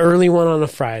 The early one on a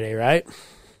Friday, right?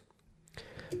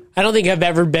 I don't think I've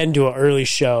ever been to an early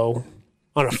show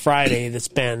on a Friday that's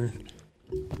been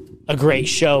a great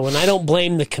show. And I don't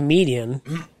blame the comedian.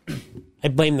 I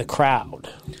blame the crowd.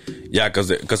 Yeah,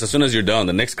 because as soon as you're done,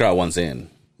 the next crowd wants in.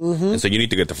 Mm-hmm. And so you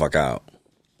need to get the fuck out.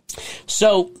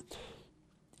 So,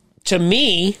 to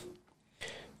me,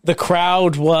 the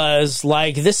crowd was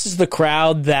like, this is the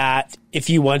crowd that if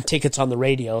you won tickets on the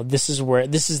radio, this is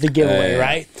the giveaway,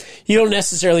 right? You don't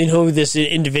necessarily know who this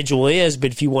individual is,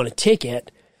 but if you want a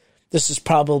ticket, this is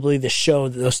probably the show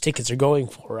that those tickets are going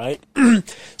for, right?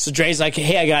 So Dre's like,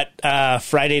 hey, I got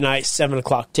Friday night 7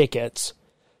 o'clock tickets.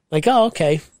 Like, oh,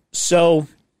 okay. So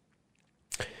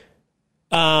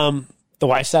the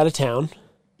wife's out of town.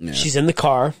 Yeah. She's in the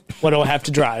car. What do I have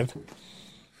to drive?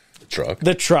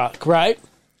 The truck, right?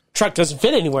 Truck doesn't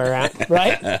fit anywhere,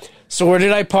 right? So where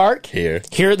did I park? Here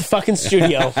at the fucking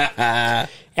studio.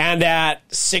 And at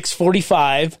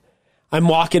 6:45, I'm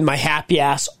walking my happy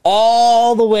ass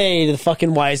all the way to the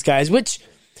fucking Wiseguys, which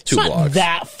it's not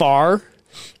that far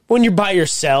when you're by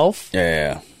yourself.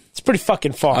 Yeah. It's pretty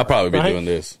fucking far. I'll probably be doing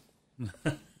this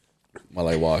while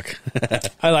I walk.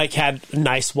 I had a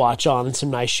nice watch on and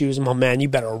some nice shoes. I'm like, man, you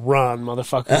better run,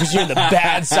 motherfucker, because you're in the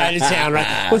bad side of town,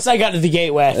 right? Once I got to the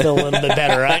gateway, I feel a little bit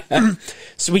better, right?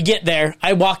 So we get there.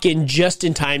 I walk in just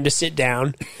in time to sit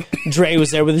down. Dre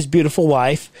was there with his beautiful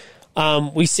wife.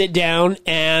 We sit down,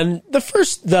 and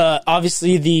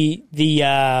obviously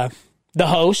the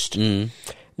host. Mm.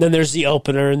 Then there's the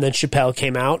opener, and then Chappelle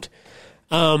came out.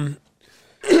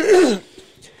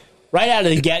 Right out of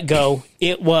the get-go,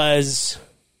 it was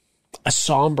a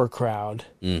somber crowd.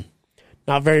 Mm.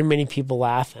 Not very many people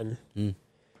laughing. Mm.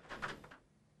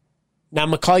 Now,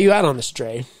 I'm going to call you out on this,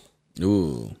 Dre.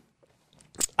 Ooh.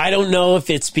 I don't know if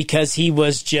it's because he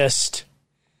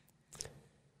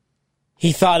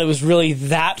thought it was really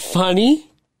that funny,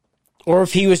 or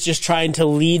if he was just trying to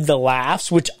lead the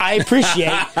laughs, which I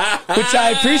appreciate.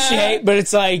 But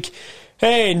it's like,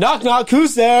 hey, knock, knock,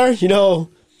 who's there? Canoe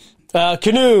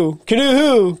who?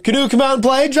 Canoe come out and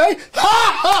play, Dre?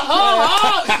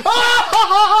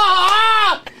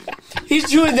 He's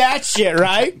doing that shit,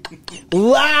 right?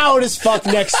 Loud as fuck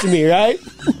next to me, right?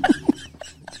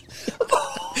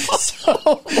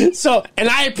 So, and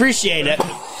I appreciate it.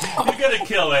 You're gonna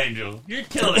kill Angel. You're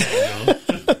killing Angel.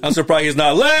 I'm surprised he's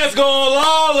not, let's go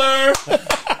Lawler!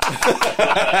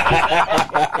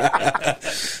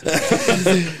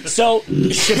 So,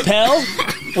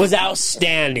 Chappelle was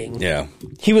outstanding. Yeah.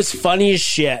 He was funny as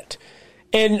shit.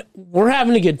 And we're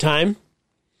having a good time.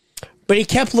 But he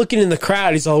kept looking in the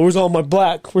crowd. He's all, where's all my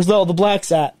black? Where's all the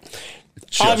blacks at?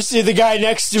 Obviously, the guy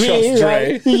next to me.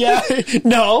 Right? Yeah.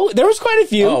 No, there was quite a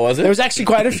few. Oh, was it? There was actually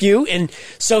quite a few. And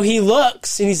so he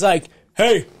looks and he's like,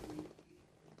 hey,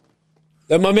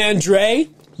 that my man Dre,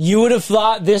 you would have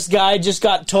thought this guy just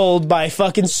got told by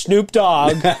fucking Snoop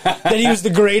Dogg that he was the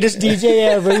greatest DJ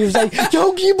ever. He was like,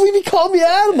 yo, can you believe he called me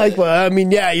out? I'm like, well, I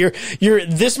mean, yeah, you're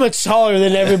this much taller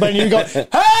than everybody. And you go,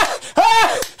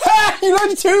 you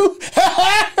know too?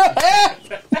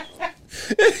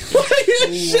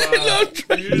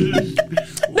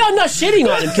 No, I'm not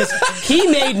shitting on him because he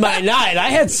made my night. I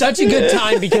had such a good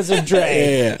time because of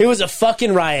Dre. Yeah. It was a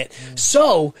fucking riot.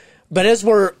 So, but as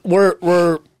we're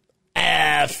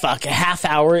a half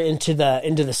hour into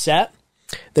the set,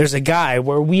 there's a guy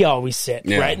where we always sit,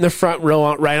 right in the front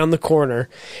row, right on the corner,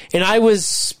 and I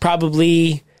was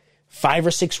probably 5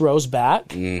 or 6 rows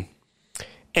back,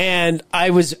 and I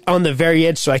was on the very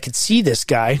edge so I could see this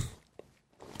guy.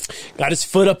 Got his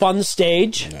foot up on the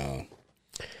stage. No.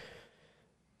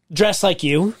 Dressed like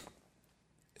you.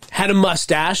 Had a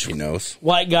mustache. He knows.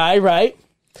 White guy, right?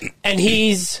 And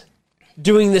he's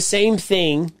doing the same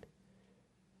thing.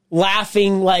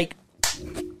 Laughing like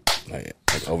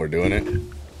overdoing it.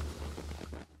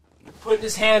 Putting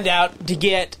his hand out to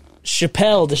get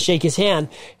Chappelle to shake his hand.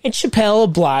 And Chappelle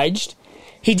obliged.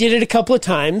 He did it a couple of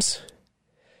times.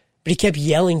 But he kept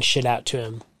yelling shit out to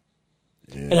him.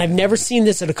 Yeah. And I've never seen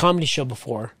this at a comedy show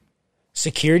before.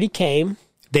 Security came.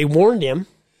 They warned him.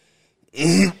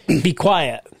 Be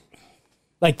quiet.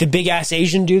 Like the big ass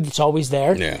Asian dude that's always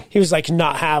there. Yeah. He was like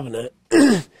not having it.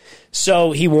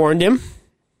 So he warned him.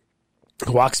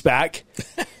 Walks back.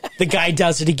 The guy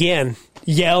does it again.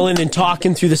 Yelling and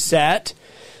talking through the set.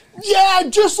 Yeah,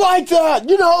 just like that.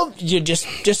 You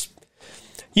just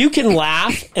you can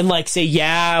laugh and like say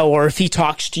yeah, or if he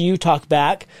talks to you, talk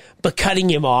back. But cutting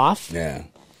him off. Yeah.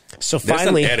 So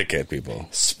finally, there's some etiquette, people.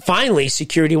 Finally,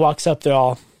 security walks up.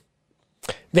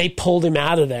 They pulled him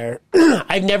out of there.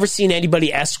 I've never seen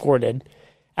anybody escorted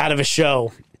out of a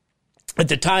show. At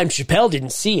the time, Chappelle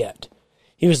didn't see it.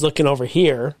 He was looking over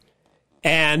here.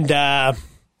 And 10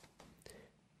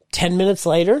 minutes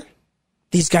later,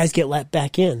 these guys get let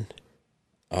back in.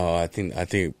 Oh, I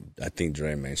think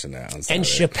Dre mentioned that on Saturday. And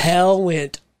Chappelle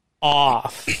went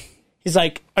off. He's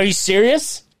like, "Are you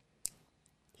serious?"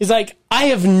 He's like, "I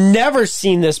have never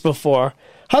seen this before.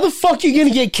 How the fuck are you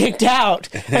gonna get kicked out?"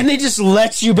 And they just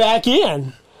let you back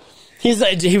in.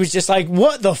 He was just like,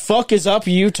 "What the fuck is up,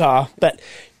 Utah?" But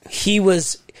he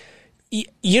was,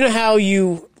 you know how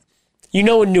you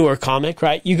know a newer comic,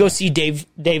 right? You go see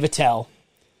Dave Attell.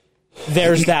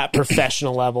 There's that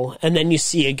professional level, and then you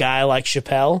see a guy like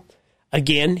Chappelle.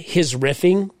 Again, his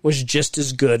riffing was just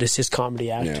as good as his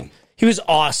comedy act. Yeah. He was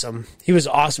awesome. He was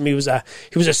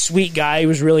a sweet guy. He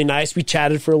was really nice. We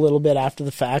chatted for a little bit after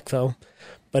the fact, though.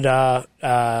 But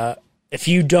if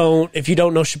you don't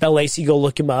know Chappelle Lacey, go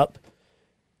look him up.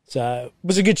 It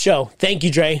was a good show. Thank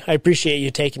you, Dre. I appreciate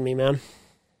you taking me, man.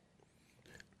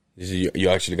 You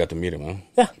actually got to meet him, huh?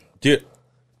 Yeah. Dude,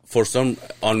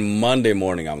 on Monday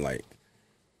morning, I'm like,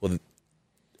 well,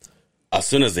 as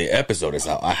soon as the episode is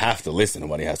out, I have to listen to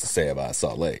what he has to say about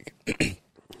Salt Lake.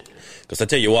 Because I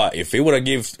tell you what, if he would have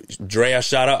given Dre a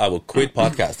shout out, I would quit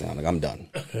podcasting. I'm like, I'm done.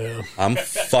 Yeah. I'm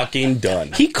fucking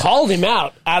done. He called him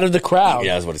out of the crowd.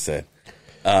 Yeah, that's what he said.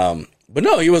 But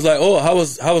no, he was like, "Oh, how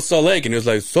was Salt Lake?" And he was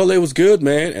like, "Salt Lake was good,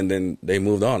 man." And then they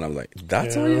moved on. I'm like,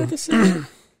 "That's all you had to say?"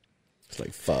 It's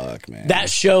like, fuck, man. That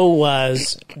show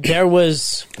there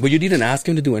was. But you didn't ask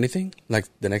him to do anything like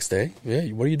the next day. Yeah,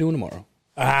 what are you doing tomorrow?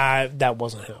 That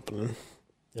wasn't happening.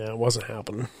 Yeah, it wasn't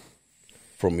happening.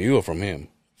 From you or from him?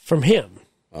 From him.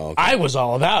 Oh, okay. I was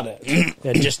all about it.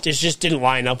 It just didn't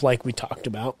line up like we talked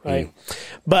about, right?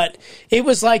 But it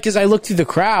was like, as I looked through the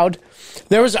crowd,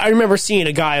 I remember seeing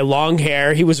a guy, long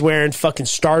hair. He was wearing fucking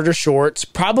starter shorts,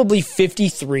 probably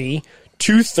 53,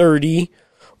 230,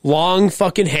 long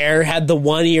fucking hair, had the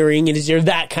one earring in his ear,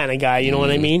 that kind of guy, you know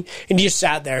what I mean? And he just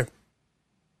sat there.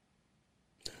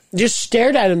 Just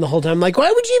stared at him the whole time. Like, why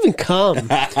would you even come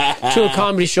to a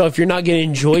comedy show if you're not going to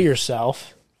enjoy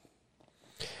yourself?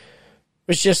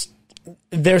 It's just,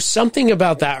 there's something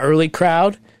about that early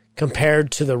crowd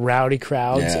compared to the rowdy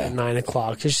crowds at 9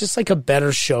 o'clock. It's just like a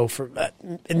better show for that.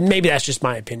 And maybe that's just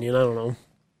my opinion. I don't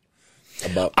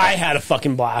know. I had a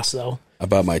fucking blast, though.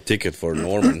 About my ticket for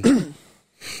Norman.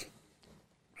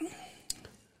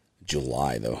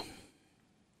 July, though.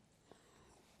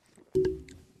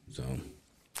 So.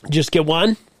 Just get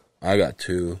one? I got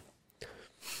two.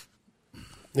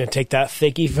 Gonna take that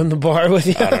thickie from the bar with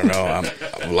you? I don't know. I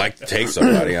would like to take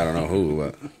somebody. I don't know who,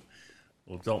 but.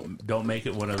 Well, don't make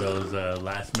it one of those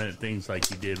last minute things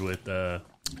like you did with. The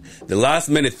last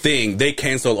minute thing, they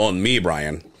canceled on me,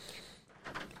 Brian.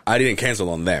 I didn't cancel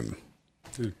on them.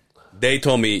 They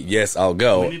told me yes, I'll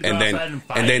go, and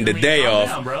then the day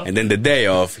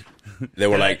off, they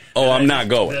were like, "Oh, I'm not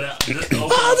going."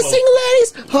 All the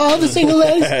single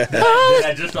ladies. Did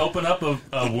I just open up a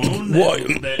wound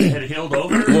that had healed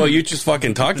over? Well, you just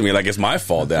fucking talked to me like it's my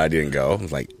fault that I didn't go. I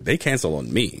was like, they canceled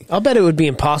on me. I'll bet it would be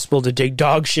impossible to dig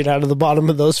dog shit out of the bottom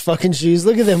of those fucking shoes.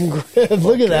 Look at them.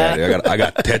 Look at that. Yeah, I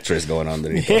got Tetris going on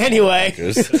underneath. Anyway,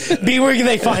 be where can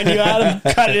they find you, Adam?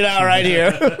 Cut it out right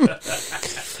here.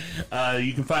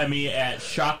 You can find me at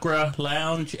Chakra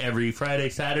Lounge every Friday,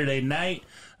 Saturday night.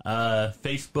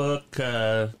 Facebook,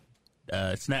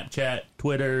 Snapchat,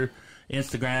 Twitter,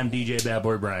 Instagram, DJ Bad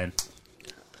Boy Brian.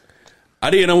 I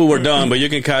didn't know we were done, but you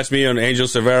can catch me on Angel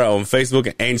Cervera on Facebook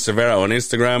and Angel Cervera on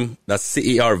Instagram. That's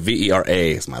Cervera.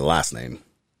 It's my last name.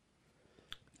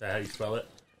 Is that how you spell it?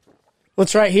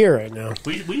 What's right here right now?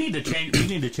 We need to change. We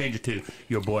need to change it to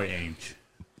your boy Ange.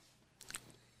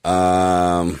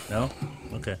 No.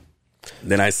 Okay.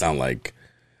 Then I sound like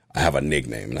I have a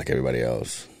nickname like everybody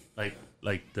else.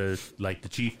 Like the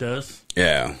chief does.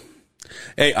 Yeah.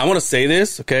 Hey, I want to say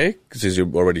this, okay? Because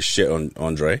you already shit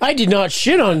on Dre. I did not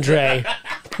shit on Dre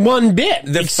one bit.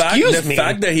 The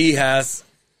fact that he has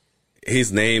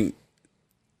his name,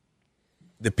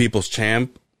 the People's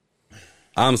Champ.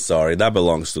 I'm sorry, that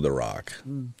belongs to The Rock.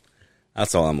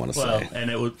 That's all I'm gonna say. And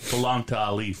it would belong to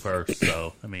Ali first,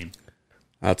 so I mean.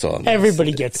 That's all.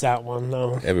 Everybody gets that one,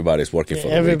 though. Everybody's working for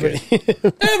the weekend.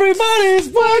 Everybody's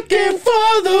working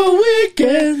for the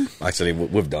weekend. Actually,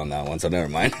 we've done that one, so never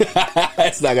mind.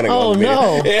 It's not going to go on the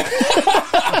video.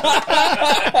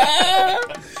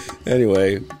 No.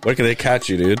 Anyway, where can they catch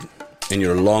you, dude? In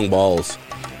your long balls.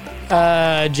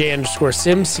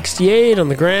 J_Sim68 on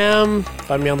the gram.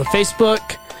 Find me on the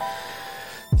Facebook.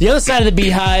 The other side of the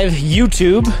Beehive,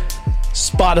 YouTube,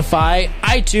 Spotify,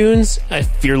 iTunes.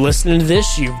 If you're listening to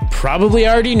this, you probably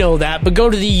already know that, but go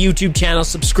to the YouTube channel,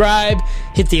 subscribe,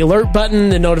 hit the alert button,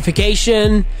 the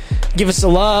notification, give us a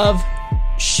love,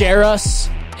 share us,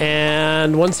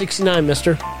 and 169,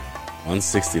 mister.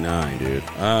 169, dude.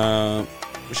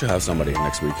 We should have somebody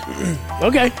next week.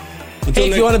 Okay. Hey,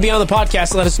 if you want to be on the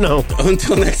podcast, let us know.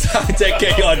 Until next time, take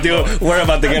care, y'all. Dude, we're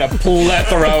about to get a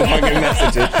plethora of fucking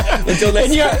messages. Until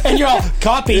next And you're all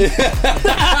copy.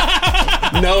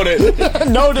 Noted.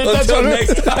 Noted. Until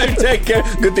next time, take care.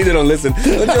 Good thing they don't listen.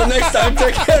 Until next time,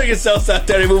 take care of yourselves out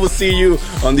there, and we will see you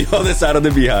on the other side of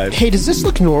the beehive. Hey, does this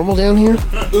look normal down here?